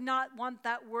would we not want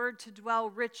that word to dwell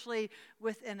richly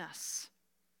within us?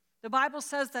 The Bible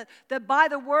says that by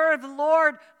the word of the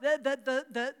Lord, that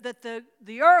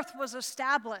the earth was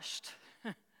established.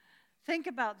 Think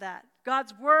about that.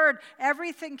 God's word,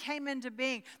 everything came into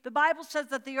being. The Bible says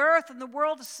that the earth and the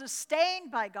world is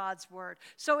sustained by God's word.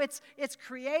 So it's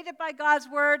created by God's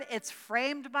word. It's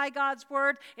framed by God's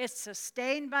word. It's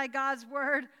sustained by God's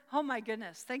word. Oh my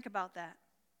goodness, think about that.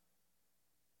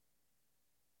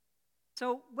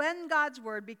 So when God's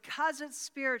word, because it's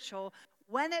spiritual,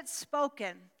 when it's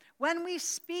spoken, when we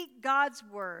speak God's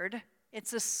word,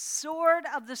 it's a sword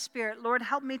of the Spirit. Lord,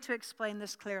 help me to explain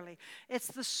this clearly. It's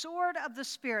the sword of the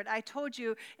Spirit. I told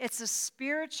you it's a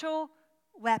spiritual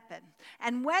weapon.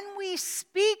 And when we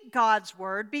speak God's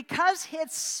word, because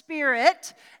it's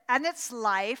spirit and it's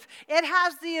life, it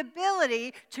has the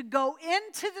ability to go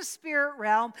into the spirit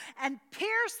realm and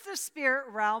pierce the spirit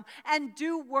realm and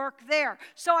do work there.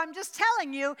 So I'm just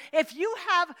telling you, if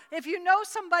you know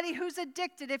somebody who's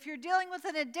addicted, if you're dealing with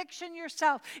an addiction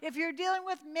yourself, if you're dealing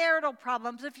with marital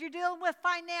problems, if you're dealing with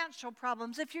financial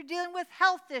problems, if you're dealing with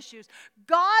health issues,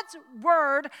 God's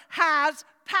word has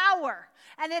power.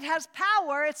 And it has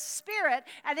power, it's spirit,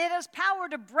 and it has power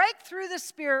to break through the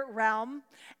spirit realm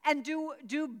and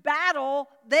do battle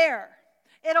there.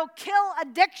 It'll kill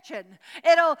addiction.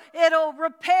 It'll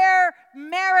repair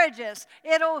marriages.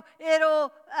 It'll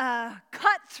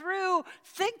cut through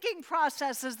thinking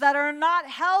processes that are not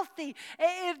healthy.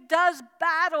 It does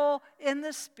battle in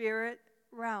the spirit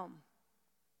realm.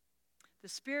 The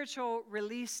spiritual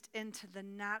released into the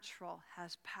natural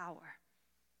has power.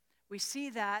 We see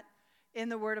that in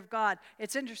the Word of God.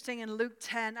 It's interesting in Luke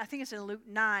 10, I think it's in Luke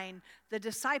 9, the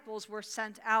disciples were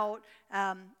sent out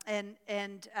and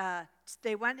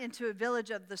they went into a village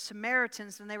of the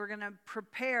Samaritans, and they were going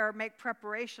to make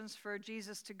preparations for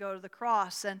Jesus to go to the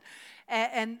cross.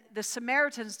 And the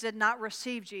Samaritans did not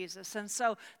receive Jesus. And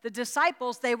so the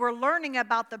disciples, they were learning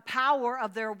about the power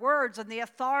of their words and the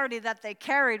authority that they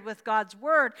carried with God's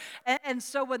word. And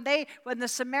so when the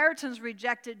Samaritans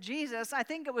rejected Jesus, I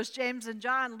think it was James and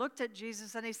John looked at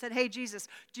Jesus and he said, "Hey, Jesus,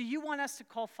 do you want us to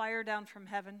call fire down from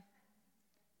heaven?"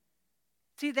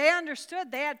 See, they understood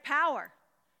they had power.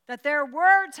 That their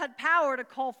words had power to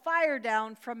call fire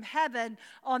down from heaven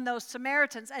on those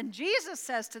Samaritans. And Jesus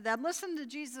says to them, listen to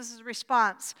Jesus'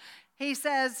 response. He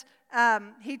says,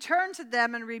 he turned to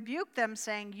them and rebuked them,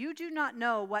 saying, "You do not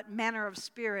know what manner of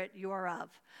spirit you are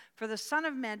of. For the Son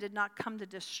of Man did not come to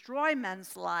destroy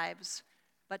men's lives,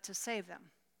 but to save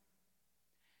them."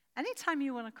 Anytime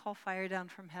you want to call fire down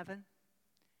from heaven,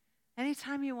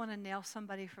 anytime you want to nail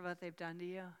somebody for what they've done to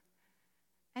you,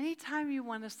 anytime you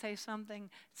want to say something,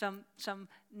 some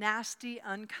nasty,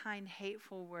 unkind,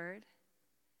 hateful word,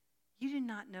 you do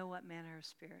not know what manner of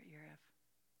spirit you're of.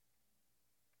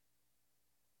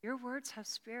 Your words have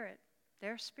spirit.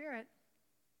 They're spirit.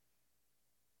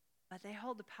 But they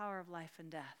hold the power of life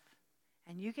and death.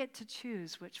 And you get to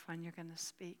choose which one you're going to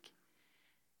speak.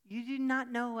 You do not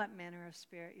know what manner of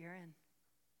spirit you're in.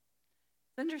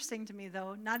 It's interesting to me,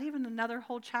 though, not even another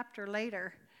whole chapter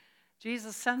later,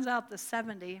 Jesus sends out the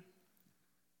 70,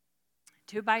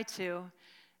 2 by 2,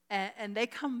 and they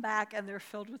come back and they're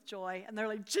filled with joy. And they're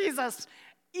like, "Jesus,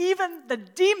 even the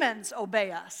demons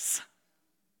obey us."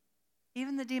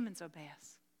 Even the demons obey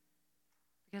us.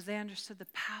 Because they understood the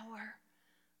power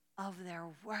of their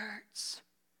words.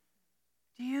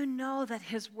 Do you know that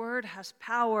his word has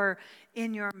power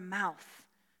in your mouth?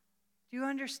 Do you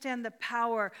understand the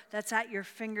power that's at your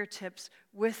fingertips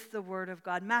with the word of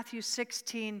God? Matthew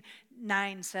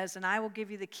 16:9 says, "And I will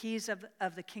give you the keys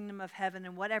of the kingdom of heaven,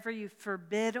 and whatever you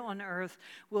forbid on earth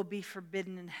will be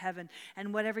forbidden in heaven,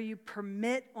 and whatever you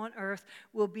permit on earth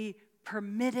will be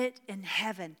permitted in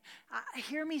heaven."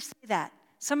 Hear me say that.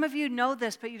 Some of you know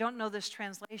this, but you don't know this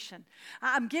translation.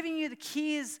 I'm giving you the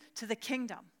keys to the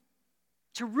kingdom,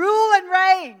 to rule and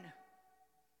reign.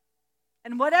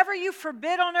 And whatever you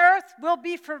forbid on earth will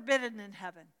be forbidden in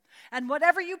heaven. And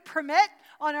whatever you permit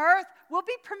on earth will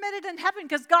be permitted in heaven,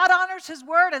 because God honors his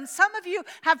word. And some of you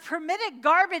have permitted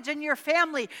garbage in your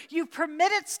family. You've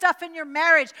permitted stuff in your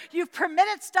marriage. You've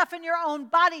permitted stuff in your own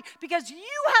body because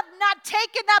you have not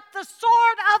taken up the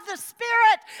sword of the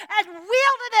Spirit and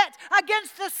wielded it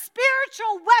against the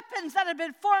spiritual weapons that have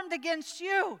been formed against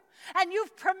you. And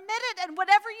you've permitted, and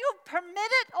whatever you've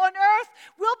permitted on earth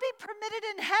will be permitted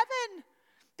in heaven,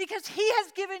 because he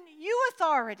has given you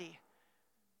authority.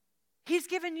 He's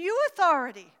given you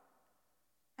authority.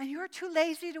 And you're too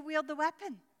lazy to wield the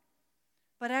weapon.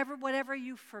 Whatever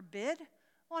you forbid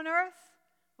on earth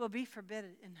will be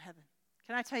forbidden in heaven.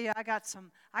 Can I tell you, I got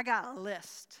a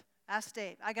list. Ask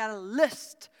Dave. I got a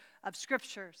list of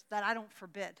scriptures that I don't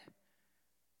forbid.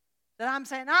 That I'm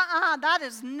saying, that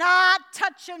is not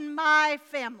touching my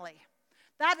family.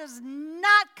 That is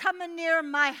not coming near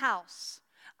my house.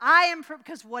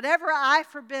 Because whatever I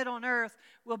forbid on earth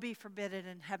will be forbidden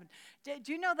in heaven.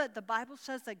 Do you know that the Bible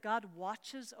says that God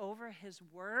watches over his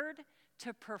word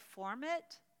to perform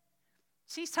it?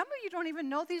 See, some of you don't even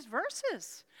know these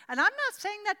verses. And I'm not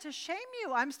saying that to shame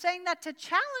you. I'm saying that to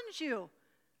challenge you.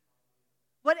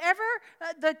 Whatever,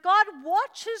 that God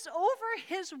watches over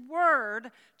his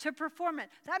word to perform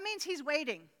it. That means he's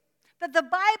waiting. That the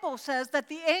Bible says that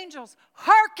the angels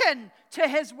hearken to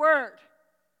his word.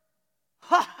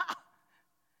 I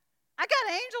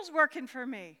got angels working for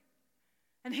me.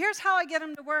 And here's how I get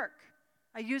them to work.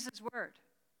 I use his word.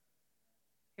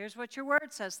 Here's what your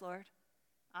word says, Lord.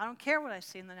 I don't care what I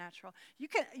see in the natural. You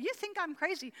think I'm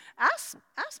crazy. Ask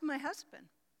my husband.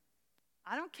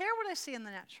 I don't care what I see in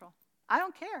the natural. I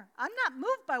don't care. I'm not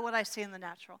moved by what I see in the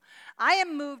natural. I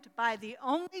am moved by the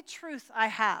only truth I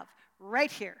have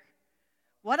right here.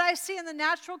 What I see in the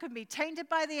natural can be tainted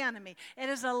by the enemy. It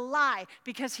is a lie,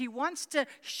 because he wants to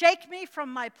shake me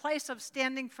from my place of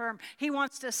standing firm. He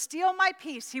wants to steal my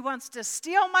peace. He wants to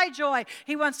steal my joy.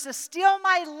 He wants to steal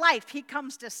my life. He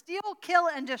comes to steal, kill,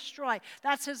 and destroy.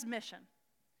 That's his mission.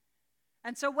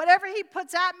 And so whatever he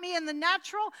puts at me in the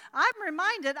natural, I'm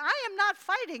reminded I am not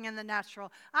fighting in the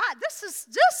natural.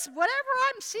 Whatever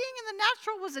I'm seeing in the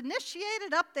natural was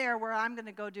initiated up there where I'm going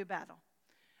to go do battle.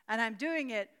 And I'm doing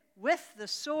it with the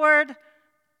sword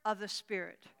of the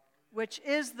Spirit, which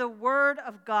is the word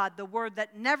of God, the word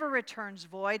that never returns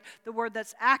void, the word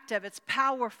that's active, it's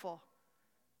powerful.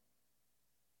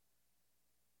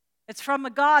 It's from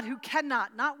a God who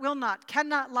cannot, not will not,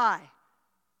 cannot lie.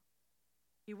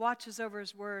 He watches over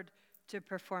his word to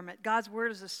perform it. God's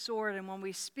word is a sword, and when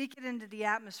we speak it into the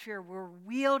atmosphere, we're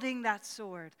wielding that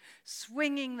sword,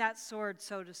 swinging that sword,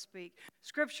 so to speak.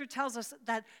 Scripture tells us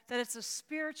that it's a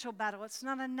spiritual battle. It's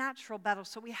not a natural battle,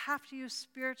 so we have to use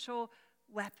spiritual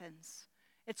weapons.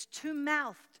 It's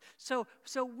two-mouthed. So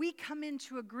we come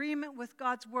into agreement with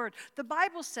God's word. The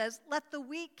Bible says, let the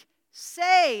weak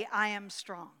say, I am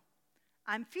strong.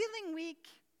 I'm feeling weak.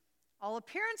 All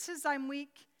appearances, I'm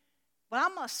weak. But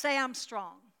I'm going to say I'm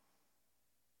strong.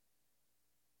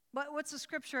 But what's the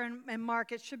scripture in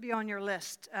Mark? It should be on your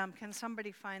list. Can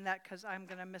somebody find that? Because I'm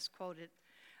going to misquote it.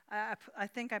 I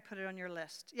think I put it on your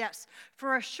list. Yes.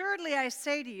 For assuredly I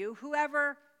say to you,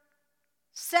 whoever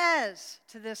says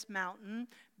to this mountain,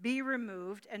 be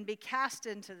removed and be cast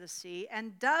into the sea,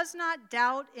 and does not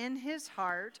doubt in his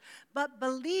heart, but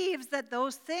believes that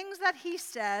those things that he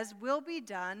says will be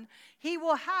done, he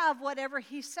will have whatever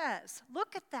he says.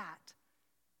 Look at that.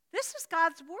 This is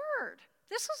God's word.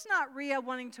 This is not Rhea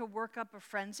wanting to work up a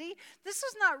frenzy. This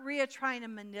is not Rhea trying to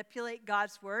manipulate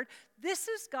God's word. This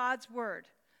is God's word.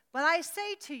 But I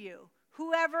say to you,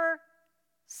 whoever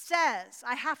says,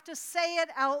 I have to say it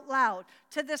out loud,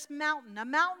 to this mountain. A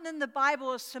mountain in the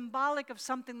Bible is symbolic of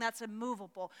something that's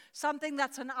immovable, something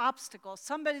that's an obstacle,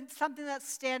 something that's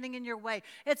standing in your way.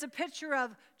 It's a picture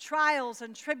of trials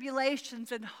and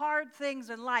tribulations and hard things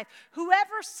in life.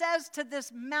 Whoever says to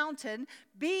this mountain,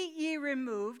 be ye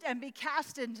removed and be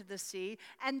cast into the sea,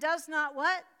 and does not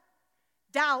what?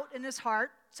 Doubt in his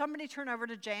heart. Somebody turn over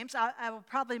to James. I will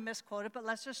probably misquote it, but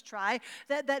let's just try.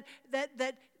 That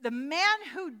the man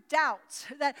who doubts,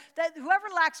 that whoever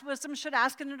lacks wisdom should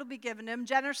ask, and it'll be given him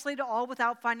generously to all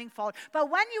without finding fault. But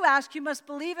when you ask, you must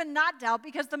believe and not doubt,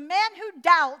 because the man who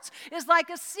doubts is like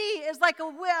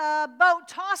a boat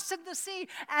tossed in the sea,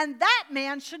 and that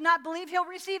man should not believe he'll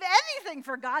receive anything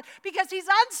from God, because he's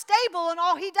unstable in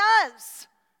all he does.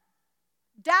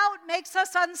 Doubt makes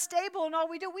us unstable in all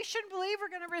we do. We shouldn't believe we're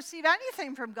going to receive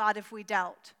anything from God if we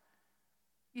doubt.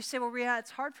 You say, well, Rhea, it's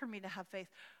hard for me to have faith.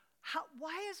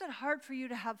 Why is it hard for you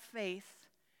to have faith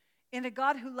in a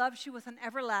God who loves you with an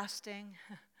everlasting,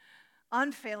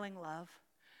 unfailing love,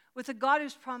 with a God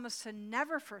who's promised to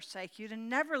never forsake you, to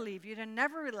never leave you, to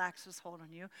never relax his hold on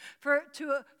you, for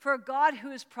a God who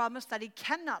has promised that he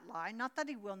cannot lie, not that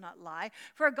he will not lie,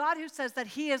 for a God who says that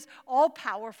he is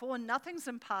all-powerful and nothing's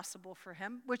impossible for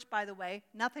him, which, by the way,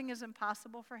 nothing is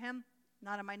impossible for him.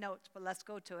 Not in my notes, but let's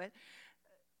go to it.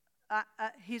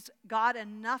 He's God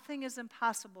and nothing is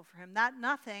impossible for him. That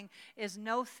nothing is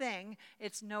no thing,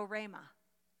 it's no rhema.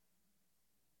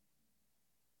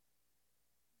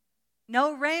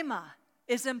 No rhema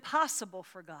is impossible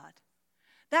for God.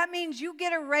 That means you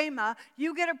get a rhema,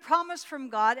 you get a promise from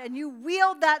God, and you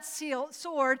wield that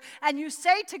sword, and you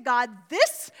say to God,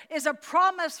 this is a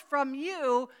promise from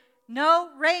you. No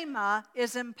rhema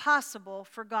is impossible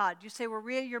for God. You say, well,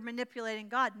 Rhea, you're manipulating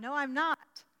God. No, I'm not.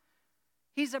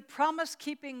 He's a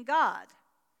promise-keeping God.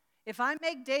 If I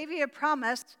make Davy a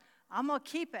promise, I'm going to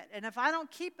keep it. And if I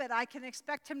don't keep it, I can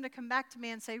expect him to come back to me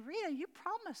and say, Rhea, you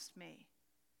promised me.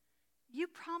 You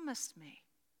promised me.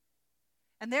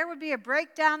 And there would be a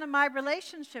breakdown in my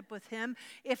relationship with him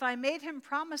if I made him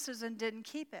promises and didn't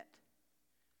keep it.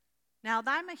 Now,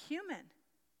 I'm a human.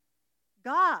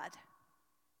 God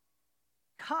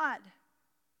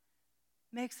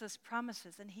makes us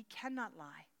promises, and he cannot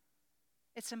lie.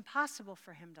 It's impossible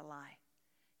for him to lie.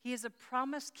 He is a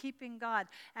promise-keeping God,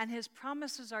 and his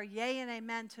promises are yea and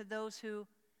amen to those who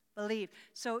believe.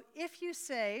 So if you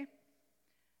say,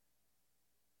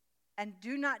 and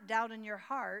do not doubt in your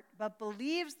heart, but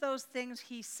believes those things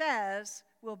he says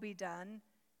will be done,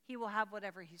 he will have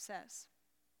whatever he says.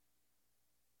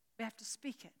 We have to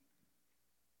speak it.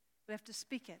 We have to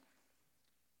speak it.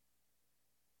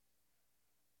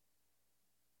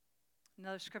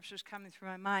 Another scripture is coming through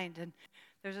my mind, and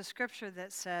there's a scripture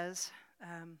that says,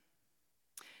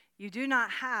 you do not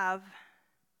have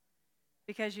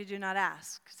because you do not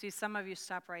ask. See, some of you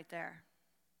stop right there.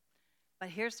 But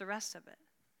here's the rest of it.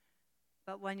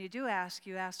 But when you do ask,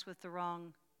 you ask with the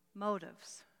wrong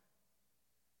motives.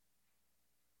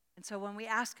 And so when we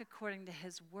ask according to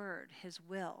his word, his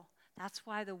will, That's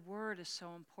why the word is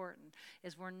so important,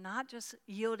 is we're not just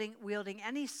wielding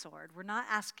any sword. We're not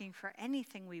asking for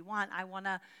anything we want.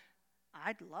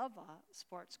 I'd love a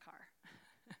sports car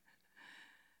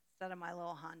instead of my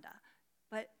little Honda.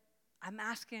 But I'm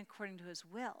asking according to his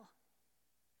will.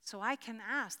 So I can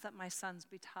ask that my sons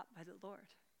be taught by the Lord.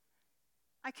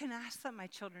 I can ask that my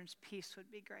children's peace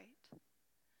would be great.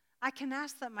 I can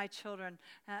ask that my children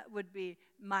would be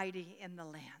mighty in the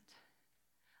land.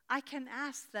 I can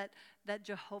ask that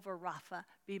Jehovah Rapha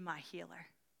be my healer.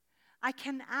 I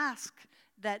can ask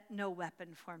that no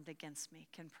weapon formed against me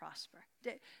can prosper.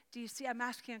 Do you see? I'm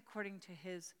asking according to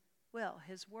his will,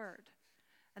 his word.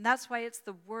 And that's why it's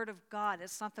the word of God.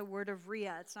 It's not the word of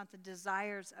Rhea. It's not the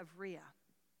desires of Rhea.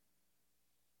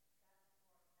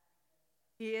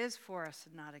 He is for us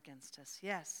and not against us,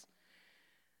 yes.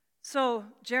 So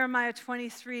Jeremiah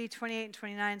 23, 28 and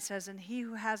 29 says, and he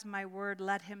who has my word,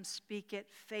 let him speak it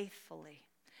faithfully.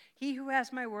 He who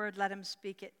has my word, let him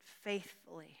speak it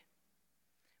faithfully.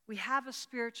 We have a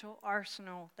spiritual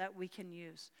arsenal that we can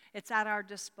use. It's at our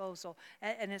disposal,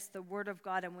 and it's the Word of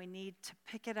God, and we need to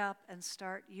pick it up and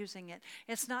start using it.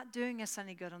 It's not doing us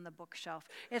any good on the bookshelf.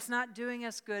 It's not doing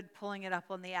us good pulling it up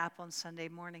on the app on Sunday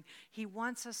morning. He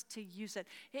wants us to use it.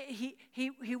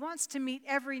 He wants to meet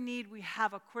every need we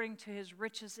have according to his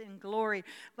riches in glory,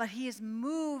 but he is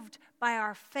moved by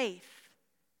our faith.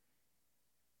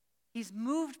 He's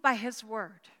moved by his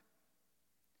word.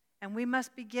 And we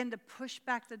must begin to push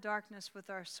back the darkness with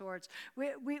our swords.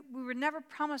 We were never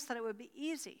promised that it would be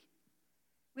easy.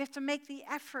 We have to make the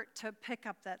effort to pick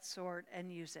up that sword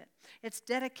and use it. It's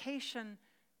dedication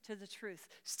to the truth.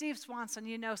 Steve Swanson,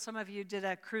 some of you did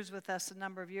a cruise with us a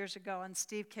number of years ago, and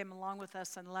Steve came along with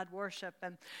us and led worship.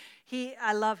 And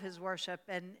I love his worship.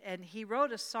 And he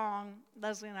wrote a song.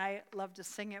 Leslie and I love to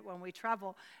sing it when we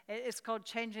travel. It's called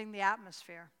Changing the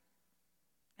Atmosphere.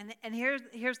 And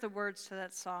here's the words to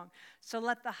that song. So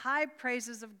let the high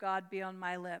praises of God be on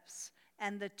my lips,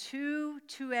 and the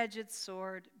two-edged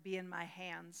sword be in my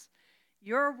hands.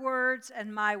 Your words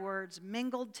and my words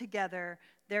mingled together,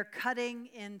 they're cutting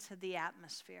into the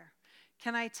atmosphere.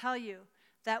 Can I tell you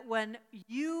that when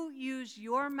you use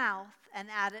your mouth and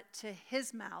add it to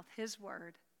his mouth, his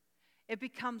word, it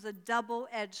becomes a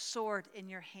double-edged sword in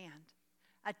your hand.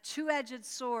 A two-edged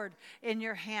sword in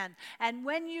your hand. And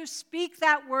when you speak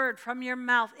that word from your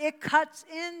mouth, it cuts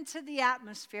into the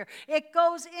atmosphere. It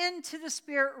goes into the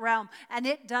spirit realm, and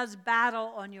it does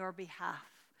battle on your behalf.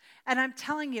 And I'm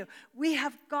telling you, we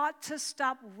have got to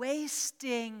stop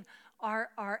wasting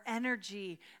our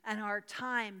energy and our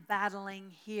time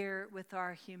battling here with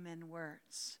our human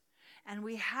words. And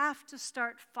we have to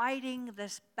start fighting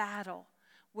this battle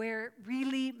where it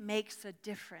really makes a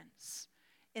difference.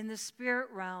 In the spirit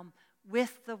realm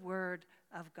with the Word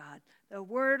of God. The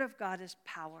Word of God is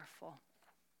powerful.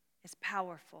 It's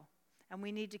powerful. And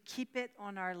we need to keep it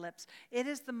on our lips. It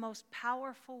is the most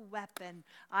powerful weapon,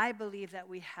 I believe, that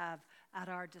we have at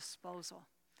our disposal.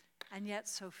 And yet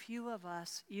so few of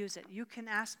us use it. You can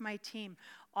ask my team.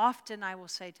 Often I will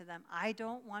say to them, I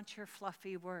don't want your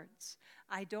fluffy words.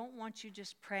 I don't want you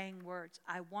just praying words.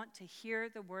 I want to hear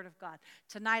the word of God.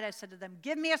 Tonight I said to them,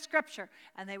 give me a scripture.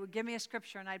 And they would give me a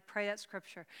scripture, and I'd pray that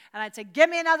scripture. And I'd say, give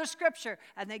me another scripture.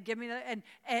 And they'd give me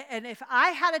and if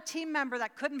I had a team member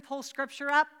that couldn't pull scripture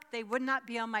up, they would not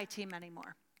be on my team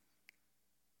anymore.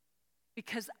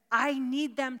 Because I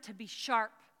need them to be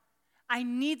sharp. I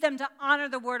need them to honor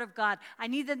the Word of God. I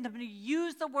need them to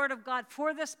use the Word of God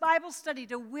for this Bible study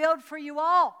to wield for you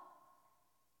all.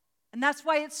 And that's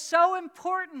why it's so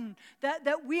important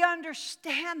that we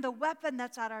understand the weapon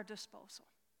that's at our disposal.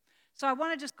 So I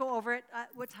want to just go over it.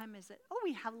 What time is it? Oh,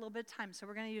 we have a little bit of time, so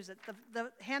we're going to use it.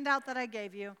 The handout that I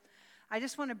gave you, I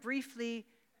just want to briefly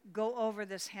go over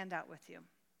this handout with you.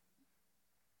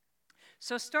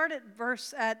 So start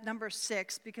at number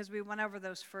 6, because we went over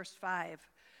those first 5.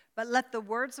 But let the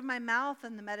words of my mouth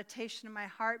and the meditation of my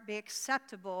heart be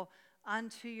acceptable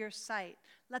unto your sight.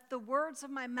 Let the words of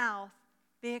my mouth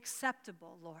be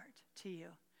acceptable, Lord, to you.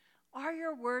 Are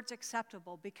your words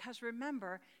acceptable? Because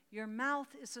remember, your mouth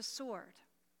is a sword.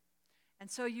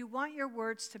 And so you want your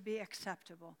words to be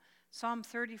acceptable. Psalm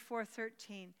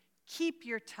 34:13. Keep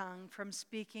your tongue from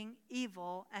speaking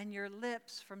evil and your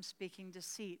lips from speaking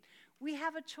deceit. We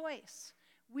have a choice.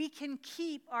 We can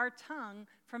keep our tongue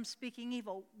from speaking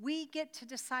evil. We get to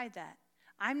decide that.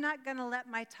 I'm not going to let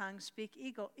my tongue speak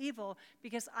evil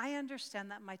because I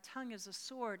understand that my tongue is a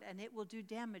sword and it will do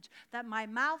damage, that my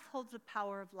mouth holds the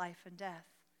power of life and death.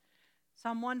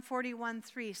 Psalm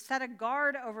 141:3, set a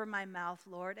guard over my mouth,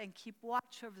 Lord, and keep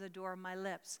watch over the door of my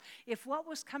lips. If what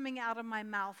was coming out of my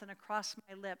mouth and across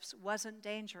my lips wasn't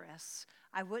dangerous,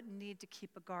 I wouldn't need to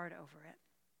keep a guard over it.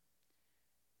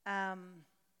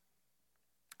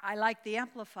 I like the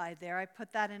Amplified there. I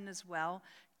put that in as well.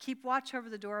 Keep watch over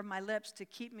the door of my lips to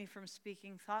keep me from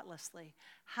speaking thoughtlessly.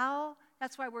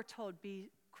 That's why we're told,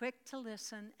 be quick to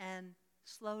listen and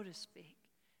slow to speak.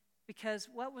 Because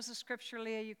what was the scripture,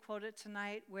 Leah, you quoted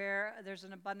tonight, where there's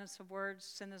an abundance of words,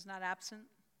 sin is not absent?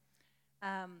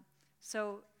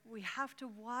 So we have to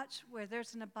watch where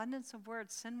there's an abundance of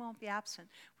words, sin won't be absent.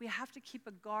 We have to keep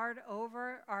a guard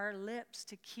over our lips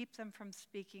to keep them from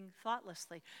speaking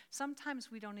thoughtlessly.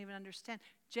 Sometimes we don't even understand.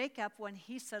 Jacob, when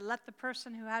he said, let the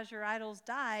person who has your idols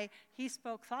die, he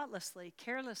spoke thoughtlessly,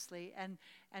 carelessly,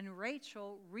 and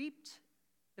Rachel reaped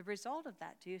the result of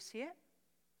that. Do you see it?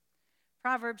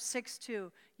 Proverbs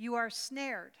 6:2, you are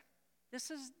snared.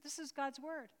 This is God's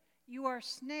word. You are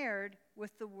snared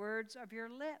with the words of your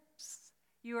lips.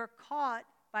 You are caught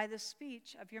by the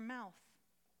speech of your mouth.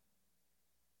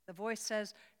 The voice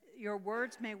says, your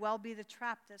words may well be the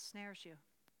trap that snares you.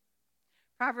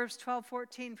 Proverbs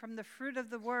 12:14, from the fruit of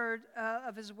the word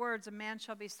of his words, a man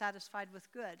shall be satisfied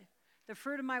with good. The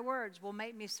fruit of my words will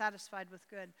make me satisfied with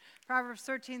good. Proverbs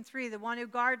 13:3, the one who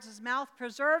guards his mouth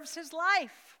preserves his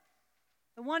life.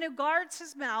 The one who guards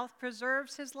his mouth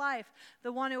preserves his life.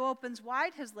 The one who opens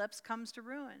wide his lips comes to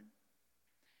ruin.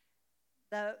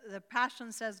 The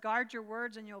Passion says, guard your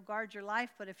words and you'll guard your life,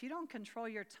 but if you don't control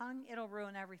your tongue, it'll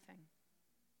ruin everything.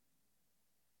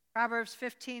 Proverbs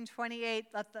 15:28,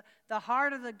 let the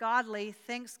heart of the godly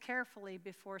thinks carefully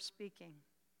before speaking.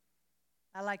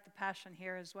 I like the Passion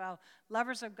here as well.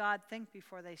 Lovers of God think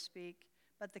before they speak,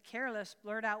 but the careless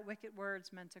blurt out wicked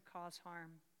words meant to cause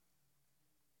harm.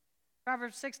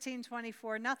 Proverbs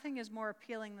 16:24, nothing is more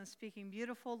appealing than speaking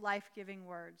beautiful, life-giving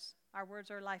words. Our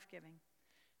words are life-giving.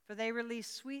 For they release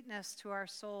sweetness to our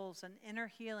souls and inner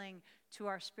healing to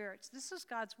our spirits. This is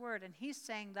God's word, and he's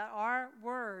saying that our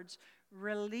words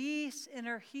release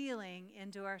inner healing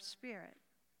into our spirit.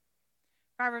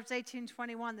 Proverbs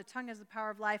 18:21, the tongue is the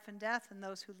power of life and death, and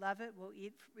those who love it will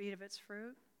eat of its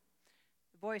fruit.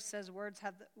 The voice says words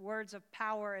have the words of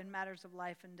power in matters of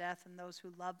life and death, and those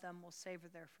who love them will savor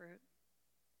their fruit.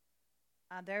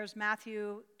 There's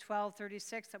Matthew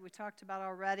 12:36 that we talked about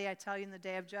already. I tell you, in the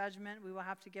day of judgment, we will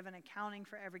have to give an accounting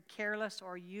for every careless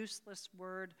or useless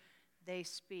word they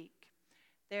speak.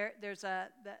 There's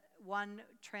one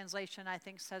translation, I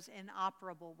think, says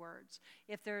inoperable words.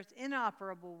 If there's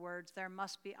inoperable words, there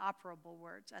must be operable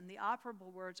words. And the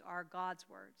operable words are God's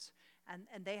words.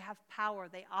 And they have power.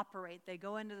 They operate. They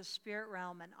go into the spirit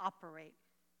realm and operate.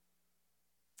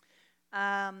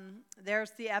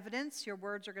 There's the evidence. Your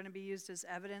words are going to be used as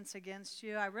evidence against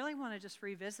you. I really want to just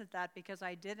revisit that because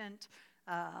I didn't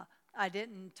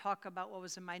talk about what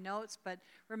was in my notes. But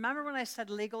remember when I said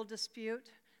legal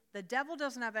dispute? The devil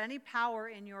doesn't have any power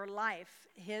in your life.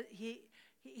 He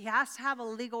has to have a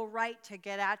legal right to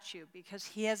get at you because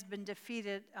he has been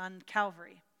defeated on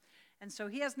Calvary. And so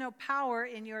he has no power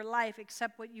in your life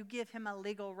except what you give him a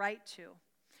legal right to.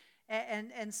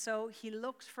 And so he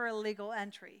looks for a legal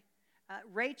entry.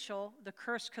 Rachel, the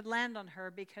curse could land on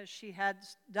her because she had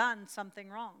done something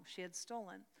wrong. She had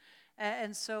stolen.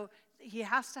 And so he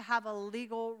has to have a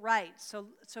legal right. So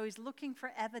he's looking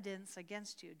for evidence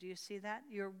against you. Do you see that?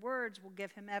 Your words will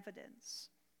give him evidence.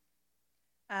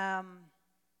 Matthew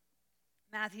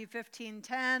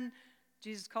 15:10,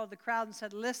 Jesus called the crowd and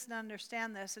said, listen,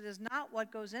 understand this. It is not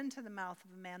what goes into the mouth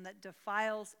of a man that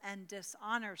defiles and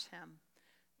dishonors him,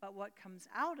 but what comes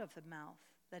out of the mouth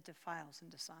that defiles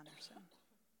and dishonors him.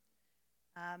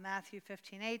 Matthew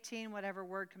 15:18, whatever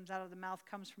word comes out of the mouth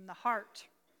comes from the heart.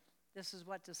 This is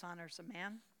what dishonors a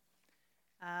man.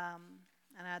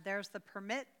 There's the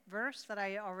permit verse that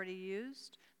I already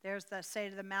used. There's the say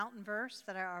to the mountain verse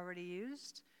that I already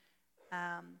used.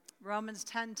 Romans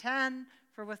 10:10,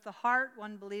 for with the heart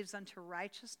one believes unto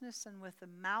righteousness, and with the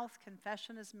mouth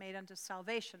confession is made unto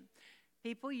salvation.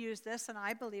 People use this, and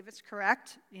I believe it's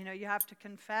correct. You know, you have to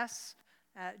confess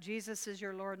Jesus is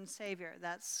your Lord and Savior.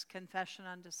 That's confession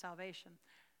unto salvation.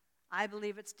 I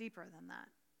believe it's deeper than that.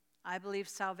 I believe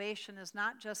salvation is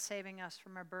not just saving us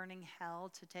from a burning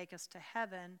hell to take us to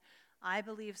heaven. I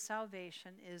believe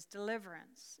salvation is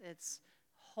deliverance. It's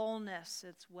wholeness.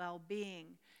 It's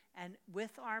well-being. And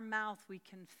with our mouth, we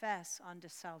confess unto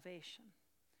salvation.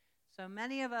 So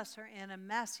many of us are in a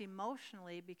mess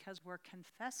emotionally because we're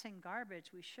confessing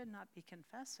garbage we should not be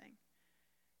confessing.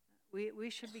 We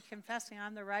should be confessing,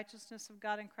 I'm the righteousness of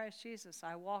God in Christ Jesus.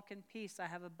 I walk in peace. I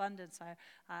have abundance.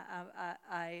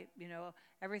 I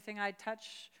everything I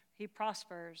touch, he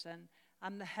prospers. And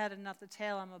I'm the head and not the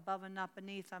tail. I'm above and not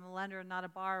beneath. I'm a lender and not a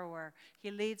borrower.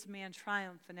 He leads me in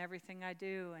triumph in everything I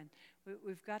do. And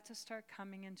We've got to start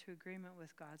coming into agreement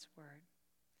with God's word.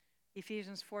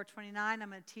 Ephesians 4:29, I'm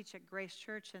going to teach at Grace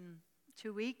Church in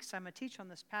 2 weeks. I'm going to teach on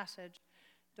this passage.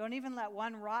 Don't even let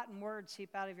one rotten word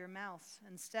seep out of your mouth.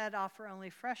 Instead, offer only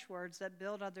fresh words that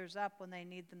build others up when they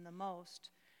need them the most.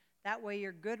 That way,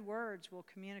 your good words will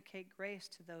communicate grace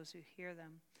to those who hear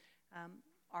them.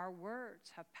 Our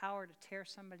words have power to tear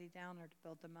somebody down or to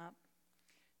build them up.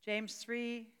 James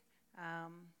 3, how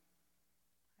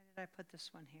did I put this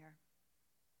one here?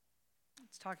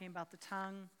 It's talking about the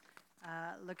tongue.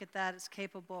 Look at that. It's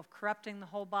capable of corrupting the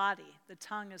whole body. The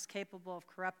tongue is capable of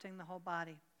corrupting the whole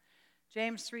body.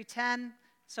 James 3:10,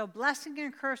 so blessing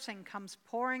and cursing comes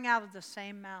pouring out of the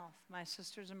same mouth. My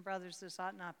sisters and brothers, this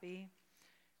ought not be.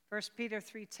 1 Peter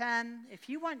 3:10, if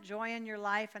you want joy in your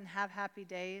life and have happy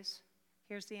days,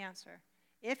 here's the answer.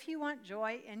 If you want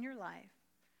joy in your life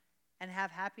and have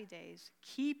happy days,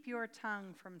 keep your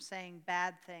tongue from saying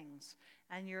bad things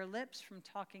and your lips from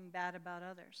talking bad about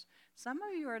others. Some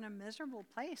of you are in a miserable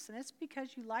place, and it's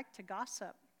because you like to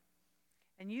gossip.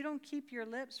 And you don't keep your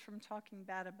lips from talking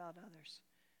bad about others.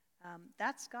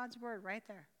 That's God's word right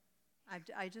there.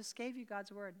 I just gave you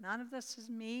God's word. None of this is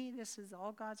me. This is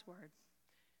all God's word.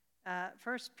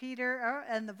 1 Peter,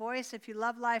 and the voice, if you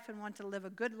love life and want to live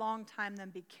a good long time, then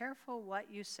be careful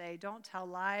what you say. Don't tell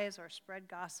lies or spread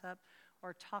gossip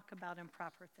or talk about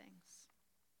improper things.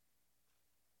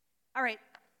 All right,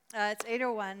 it's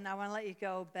 8:01. I want to let you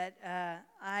go, but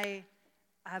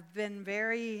I've been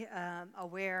very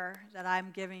aware that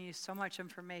I'm giving you so much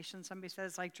information. Somebody said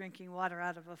it's like drinking water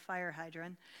out of a fire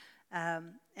hydrant.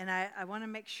 And I want to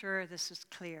make sure this is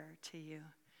clear to you.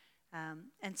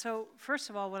 And so, first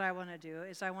of all, what I want to do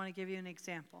is I want to give you an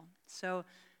example. So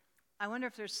I wonder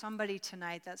if there's somebody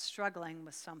tonight that's struggling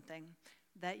with something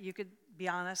that you could be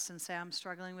honest and say, I'm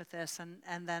struggling with this.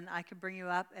 And then I could bring you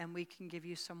up and we can give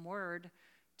you some word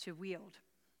to wield.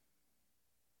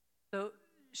 So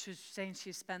she's saying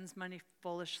she spends money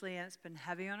foolishly and it's been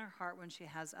heavy on her heart when she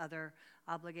has other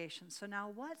obligations. So now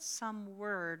what's some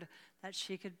word that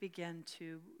she could begin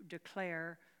to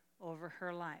declare over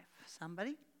her life?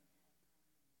 Somebody?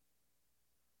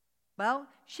 Well,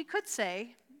 she could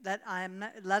say that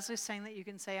Leslie's saying that you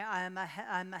can say, I'm a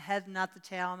head, not the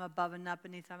tail, I'm above and not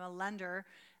beneath, I'm a lender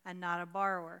and not a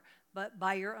borrower. But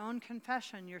by your own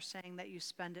confession, you're saying that you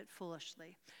spend it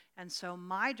foolishly. And so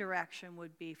my direction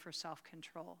would be for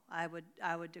self-control. I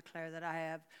would declare that I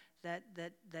have that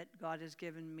God has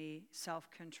given me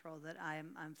self-control, that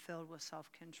I'm filled with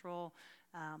self-control.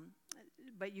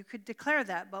 But you could declare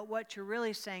that. But what you're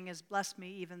really saying is, bless me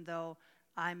even though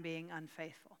I'm being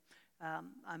unfaithful.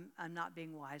 I'm not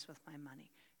being wise with my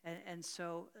money. And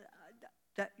so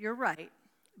that you're right.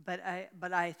 But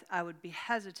I would be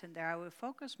hesitant there. I would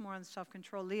focus more on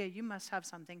self-control. Leah, you must have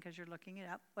something because you're looking it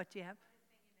up. What do you have?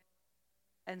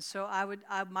 And so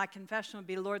my confession would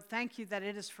be, Lord, thank you that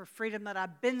it is for freedom that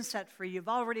I've been set free. You've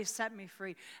already set me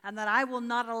free. And that I will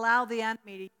not allow the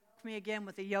enemy to yoke me again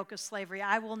with the yoke of slavery.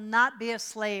 I will not be a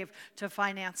slave to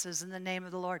finances in the name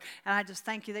of the Lord. And I just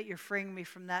thank you that you're freeing me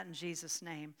from that in Jesus'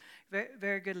 name. Very,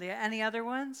 very good, Leah. Any other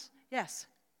ones? Yes.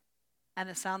 And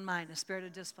a sound mind, a spirit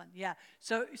of discipline. Yeah.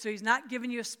 So he's not giving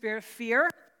you a spirit of fear,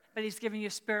 but he's giving you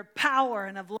a spirit of power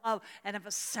and of love and of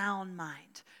a sound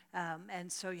mind. And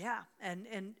so, yeah, and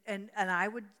I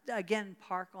would, again,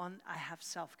 park on, I have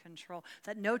self-control,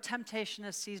 that no temptation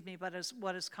has seized me, but is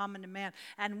what is common to man.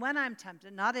 And when I'm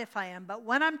tempted, not if I am, but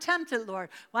when I'm tempted, Lord,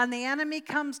 when the enemy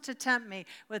comes to tempt me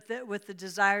with the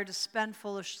desire to spend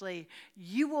foolishly,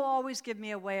 you will always give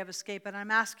me a way of escape. And I'm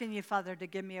asking you, Father, to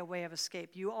give me a way of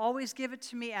escape. You always give it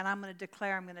to me, and I'm going to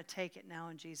declare I'm going to take it now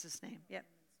in Jesus' name. Yep.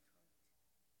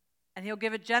 And he'll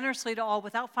give it generously to all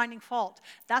without finding fault.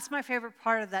 That's my favorite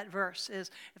part of that verse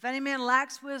is, if any man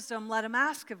lacks wisdom, let him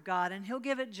ask of God, and he'll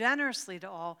give it generously to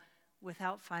all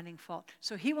without finding fault.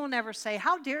 So he will never say,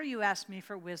 how dare you ask me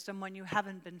for wisdom when you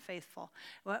haven't been faithful,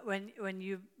 when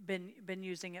you've been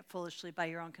using it foolishly by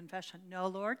your own confession. No,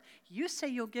 Lord, you say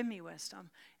you'll give me wisdom,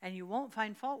 and you won't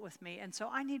find fault with me. And so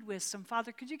I need wisdom.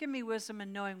 Father, could you give me wisdom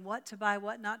in knowing what to buy,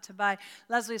 what not to buy?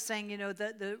 Leslie's saying,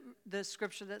 the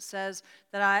scripture that says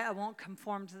that I won't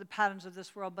conform to the patterns of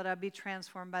this world, but I'll be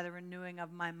transformed by the renewing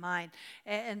of my mind.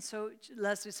 And so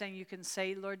Leslie's saying you can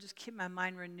say, Lord, just keep my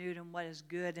mind renewed in what is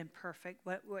good and perfect,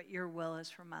 what your will is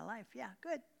for my life. Yeah,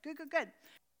 good.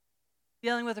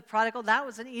 Dealing with a prodigal, that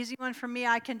was an easy one for me.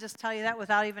 I can just tell you that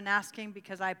without even asking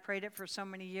because I prayed it for so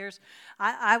many years.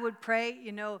 I would pray,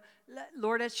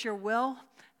 Lord, it's your will.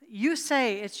 You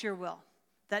say it's your will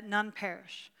that none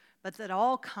perish, but that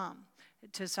all come.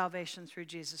 to salvation through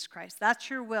Jesus Christ. That's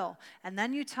your will. And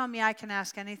then you tell me I can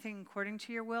ask anything according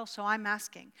to your will. So I'm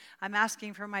asking. I'm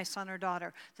asking for my son or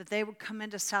daughter that they would come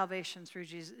into salvation through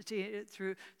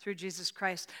Jesus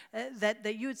Christ.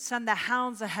 That you would send the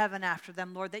hounds of heaven after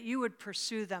them, Lord. That you would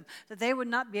pursue them. That they would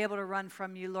not be able to run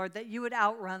from you, Lord. That you would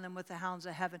outrun them with the hounds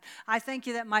of heaven. I thank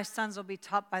you that my sons will be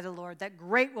taught by the Lord. That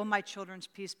great will my children's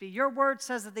peace be. Your word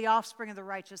says that the offspring of the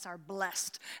righteous are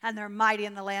blessed and they're mighty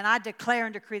in the land. I declare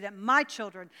and decree that my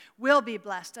children will be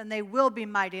blessed and they will be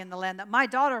mighty in the land, that my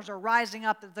daughters are rising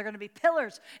up, that they're going to be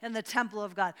pillars in the temple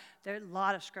of God. There are a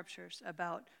lot of scriptures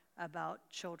about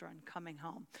children coming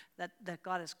home, that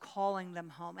God is calling them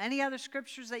home. Any other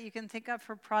scriptures that you can think of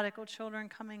for prodigal children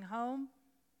coming home?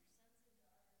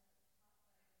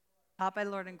 Taught by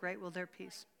the Lord, and great will their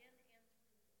peace.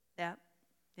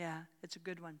 Yeah, it's a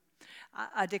good one.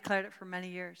 I declared it for many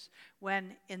years,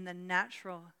 when in the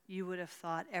natural you would have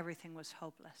thought everything was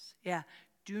hopeless. Yeah,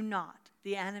 do not.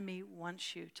 The enemy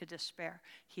wants you to despair.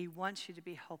 He wants you to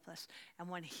be hopeless. And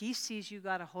when he sees you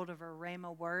got a hold of a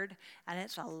rhema word and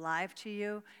it's alive to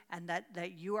you, and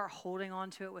that you are holding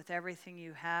on to it with everything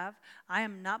you have, I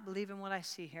am not believing what I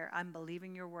see here. I'm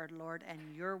believing your word, Lord, and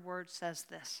your word says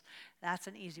this. That's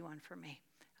an easy one for me.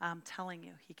 I'm telling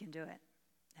you, he can do it.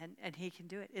 And he can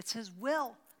do it. It's his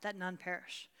will that none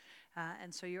perish.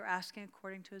 And so you're asking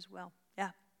according to his will.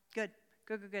 Yeah, good.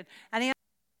 Any?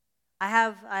 I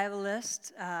have a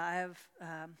list. I have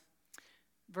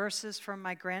verses from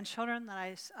my grandchildren that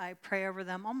I pray over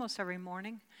them almost every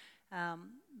morning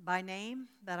by name,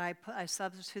 that I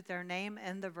substitute their name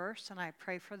in the verse and I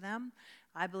pray for them.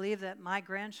 I believe that my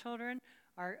grandchildren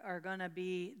are going to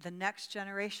be the next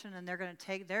generation, and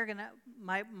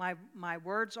my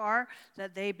words are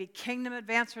that they be kingdom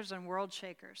advancers and world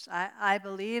shakers. I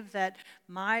believe that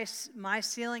my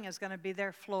ceiling is going to be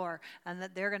their floor, and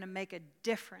that they're going to make a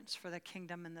difference for the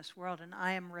kingdom in this world, and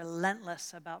I am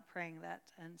relentless about praying that.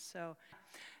 And so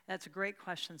that's a great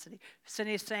question, Cindy.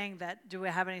 Cindy's saying that, do we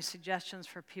have any suggestions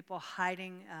for people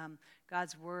hiding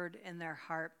God's word in their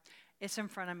heart? It's in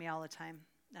front of me all the time.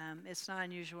 It's not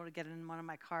unusual to get in one of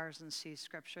my cars and see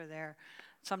scripture there.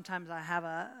 Sometimes I have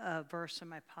a verse in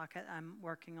my pocket I'm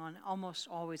working on, almost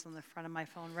always on the front of my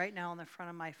phone. Right now on the front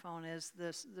of my phone is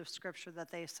the scripture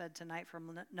that they said tonight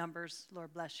from Numbers,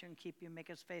 Lord bless you and keep you, make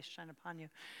his face shine upon you.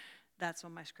 That's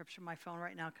on my scripture, my phone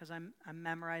right now, because I'm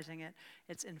memorizing it.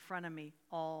 It's in front of me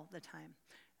all the time.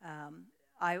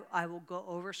 I will go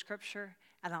over scripture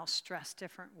and I'll stress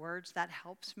different words. That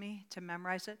helps me to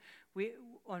memorize it.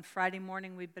 On Friday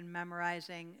morning, we've been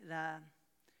memorizing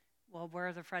where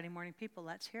are the Friday morning people?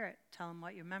 Let's hear it. Tell them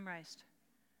what you memorized.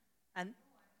 And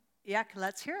yeah,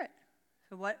 let's hear it.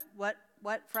 So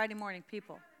what Friday morning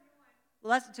people?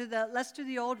 Let's do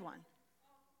the old one.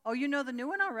 Oh, you know the new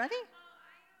one already?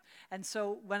 And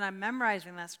so when I'm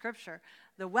memorizing that scripture,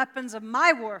 the weapons of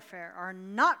my warfare are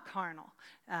not carnal,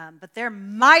 but they're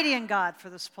mighty in God for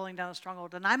this pulling down of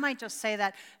stronghold. And I might just say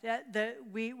that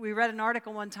we read an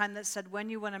article one time that said when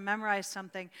you want to memorize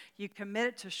something, you commit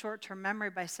it to short-term memory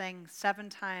by saying 7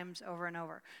 times over and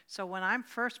over. So when I'm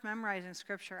first memorizing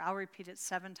scripture, I'll repeat it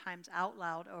 7 times out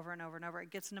loud over and over and over.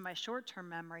 It gets into my short-term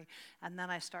memory, and then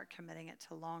I start committing it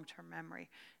to long-term memory.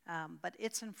 But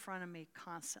it's in front of me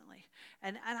constantly.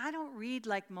 And I don't read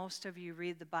like most of you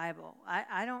read the Bible.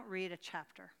 I don't read a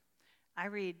chapter. I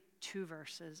read 2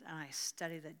 verses, and I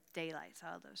study the daylights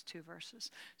out of those 2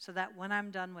 verses, so that when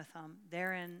I'm done with them,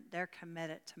 they're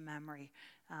committed to memory,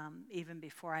 even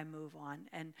before I move on.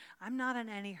 And I'm not in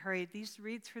any hurry. These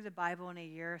read through the Bible in a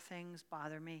year things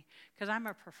bother me, because I'm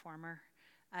a performer.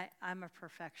 I'm a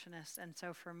perfectionist, and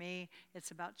so for me,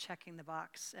 it's about checking the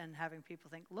box and having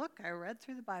people think, look, I read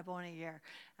through the Bible in a year,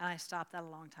 and I stopped that a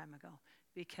long time ago,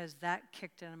 because that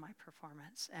kicked into my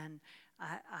performance, and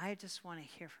I just want to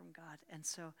hear from God. And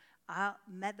so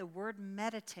the word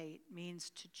meditate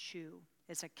means to chew.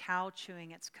 It's a cow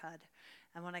chewing its cud.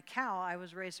 And when a cow, I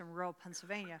was raised in rural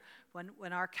Pennsylvania,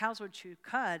 when our cows would chew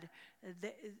cud,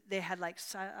 they had like,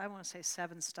 I want to say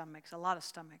 7 stomachs, a lot of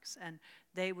stomachs. And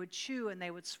they would chew and they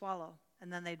would swallow.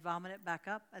 And then they'd vomit it back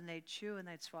up, and they'd chew and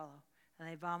they'd swallow. And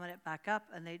they'd vomit it back up,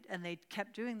 and they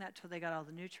kept doing that till they got all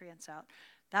the nutrients out.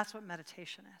 That's what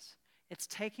meditation is. It's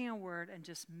taking a word and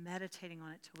just meditating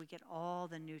on it till we get all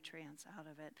the nutrients out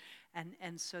of it.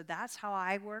 And so that's how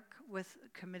I work with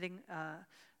committing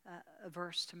a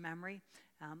verse to memory.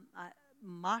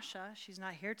 Masha, she's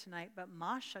not here tonight, but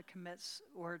Masha commits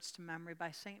words to memory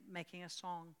by making a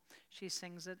song. She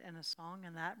sings it in a song,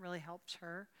 and that really helps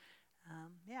her.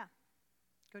 Yeah,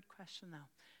 good question, though.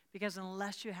 Because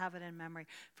unless you have it in memory.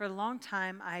 For a long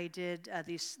time, I did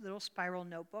these little spiral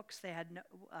notebooks. They had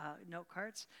note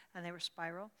cards, and they were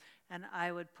spiral. And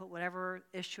I would put whatever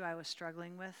issue I was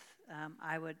struggling with,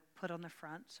 I would put on the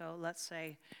front. So let's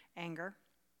say anger.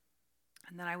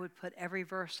 And then I would put every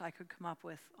verse I could come up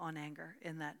with on anger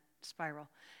in that spiral.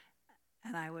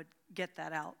 And I would get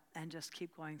that out and just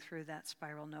keep going through that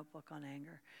spiral notebook on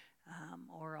anger,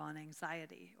 or on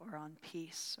anxiety, or on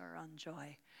peace, or on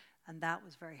joy. And that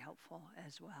was very helpful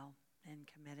as well in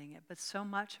committing it. But so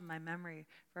much of my memory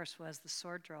verse was the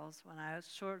sword drills when I was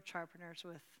sword sharpeners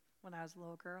when I was a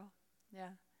little girl. Yeah.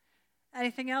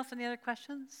 Anything else? Any other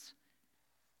questions?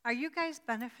 Are you guys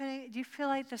benefiting? Do you feel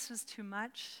like this is too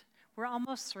much? We're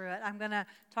almost through it. I'm going to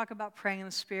talk about praying in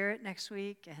the Spirit next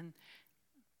week, and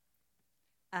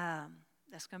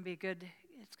that's going to be good.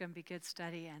 It's going to be good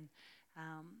study, and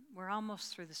we're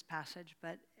almost through this passage,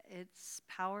 but it's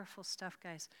powerful stuff,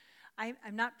 guys.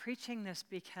 I'm not preaching this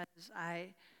because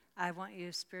I want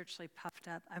you spiritually puffed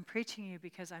up. I'm preaching you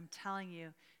because I'm telling you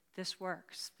this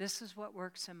works. This is what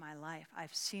works in my life.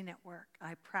 I've seen it work.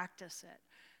 I practice it.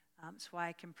 That's why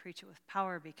I can preach it with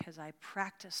power, because I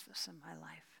practice this in my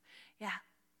life. Yeah,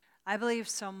 I believe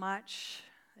so much.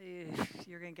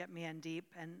 You're going to get me in deep,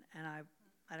 and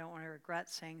I don't want to regret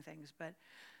saying things, but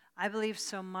I believe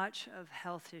so much of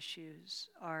health issues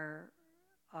are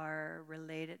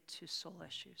related to soul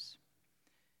issues.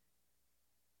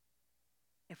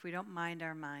 If we don't mind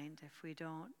our mind, if we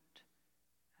don't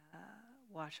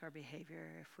watch our behavior,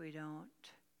 if we don't,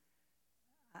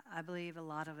 I believe a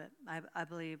lot of it. I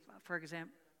believe, for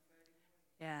example,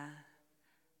 yeah,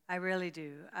 I really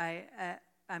do.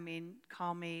 I mean,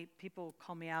 people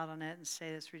call me out on it and say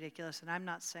it's ridiculous, and I'm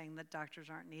not saying that doctors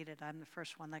aren't needed. I'm the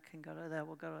first one that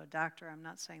will go to a doctor. I'm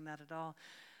not saying that at all.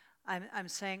 I'm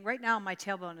saying right now my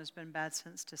tailbone has been bad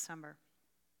since December.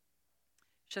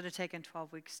 Should have taken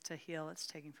 12 weeks to heal. It's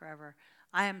taking forever.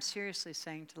 I am seriously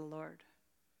saying to the Lord,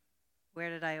 where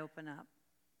did I open up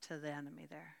to the enemy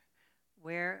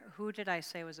there? Who did I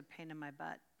say was a pain in my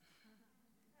butt?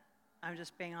 I'm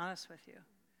just being honest with you.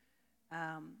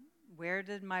 Where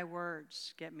did my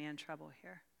words get me in trouble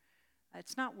here?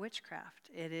 It's not witchcraft.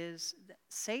 It is,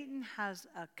 Satan has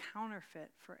a counterfeit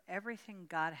for everything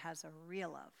God has a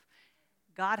real of.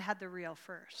 God had the real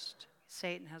first.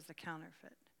 Satan has the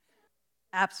counterfeit.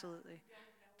 Absolutely.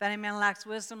 If any man lacks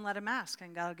wisdom, let him ask,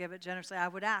 and God will give it generously. I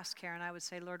would ask, Karen. I would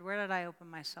say, Lord, where did I open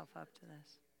myself up to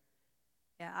this?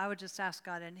 Yeah, I would just ask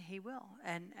God, and he will.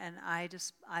 And I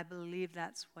believe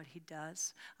that's what he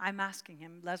does. I'm asking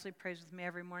him. Leslie prays with me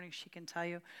every morning. She can tell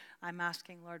you. I'm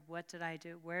asking, Lord, what did I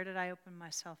do? Where did I open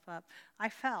myself up? I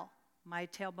fell. My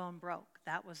tailbone broke.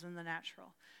 That was in the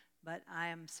natural. But I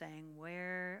am saying,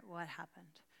 what happened?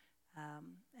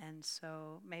 And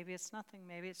so maybe it's nothing.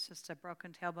 Maybe it's just a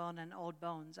broken tailbone and old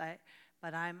bones.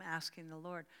 But I'm asking the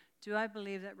Lord, do I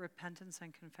believe that repentance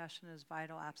and confession is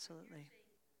vital? Absolutely.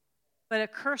 But a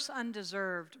curse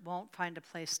undeserved won't find a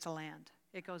place to land.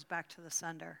 It goes back to the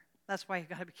sender. That's why you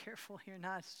got to be careful you're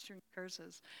not string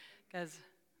curses. Because,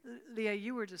 Leah,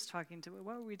 you were just what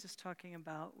were we just talking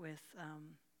about with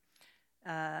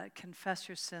confess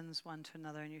your sins one to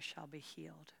another and you shall be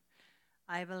healed.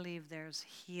 I believe there's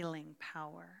healing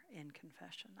power in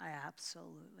confession. I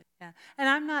absolutely. Yeah. And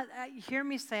I'm not, hear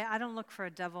me say, I don't look for a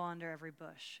devil under every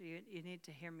bush. You need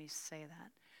to hear me say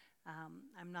that.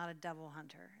 I'm not a devil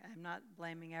hunter. I'm not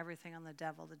blaming everything on the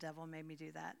devil. The devil made me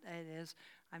do that.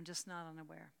 I'm just not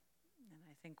unaware. And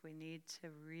I think we need to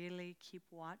really keep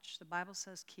watch. The Bible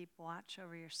says keep watch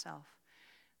over yourself.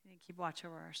 We need to keep watch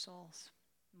over our souls,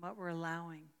 what we're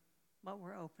allowing, what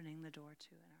we're opening the door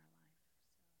to in our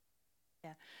life.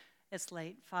 Yeah, it's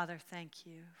late. Father, thank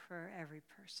you for every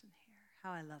person here.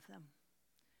 How I love them.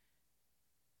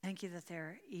 Thank you that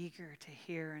they're eager to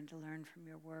hear and to learn from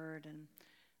your word. And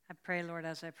I pray, Lord,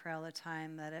 as I pray all the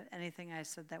time, that if anything I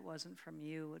said that wasn't from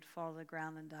you would fall to the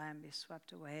ground and die and be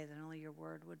swept away, that only your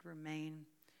word would remain,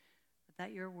 but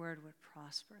that your word would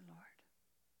prosper, Lord,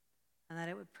 and that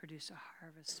it would produce a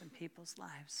harvest in people's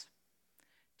lives.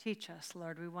 Teach us,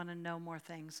 Lord. We want to know more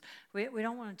things. We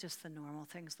don't want just the normal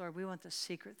things, Lord. We want the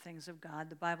secret things of God.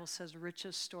 The Bible says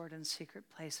riches stored in secret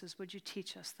places. Would you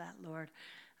teach us that, Lord?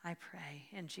 I pray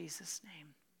in Jesus'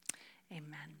 name.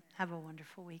 Amen. Have a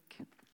wonderful week.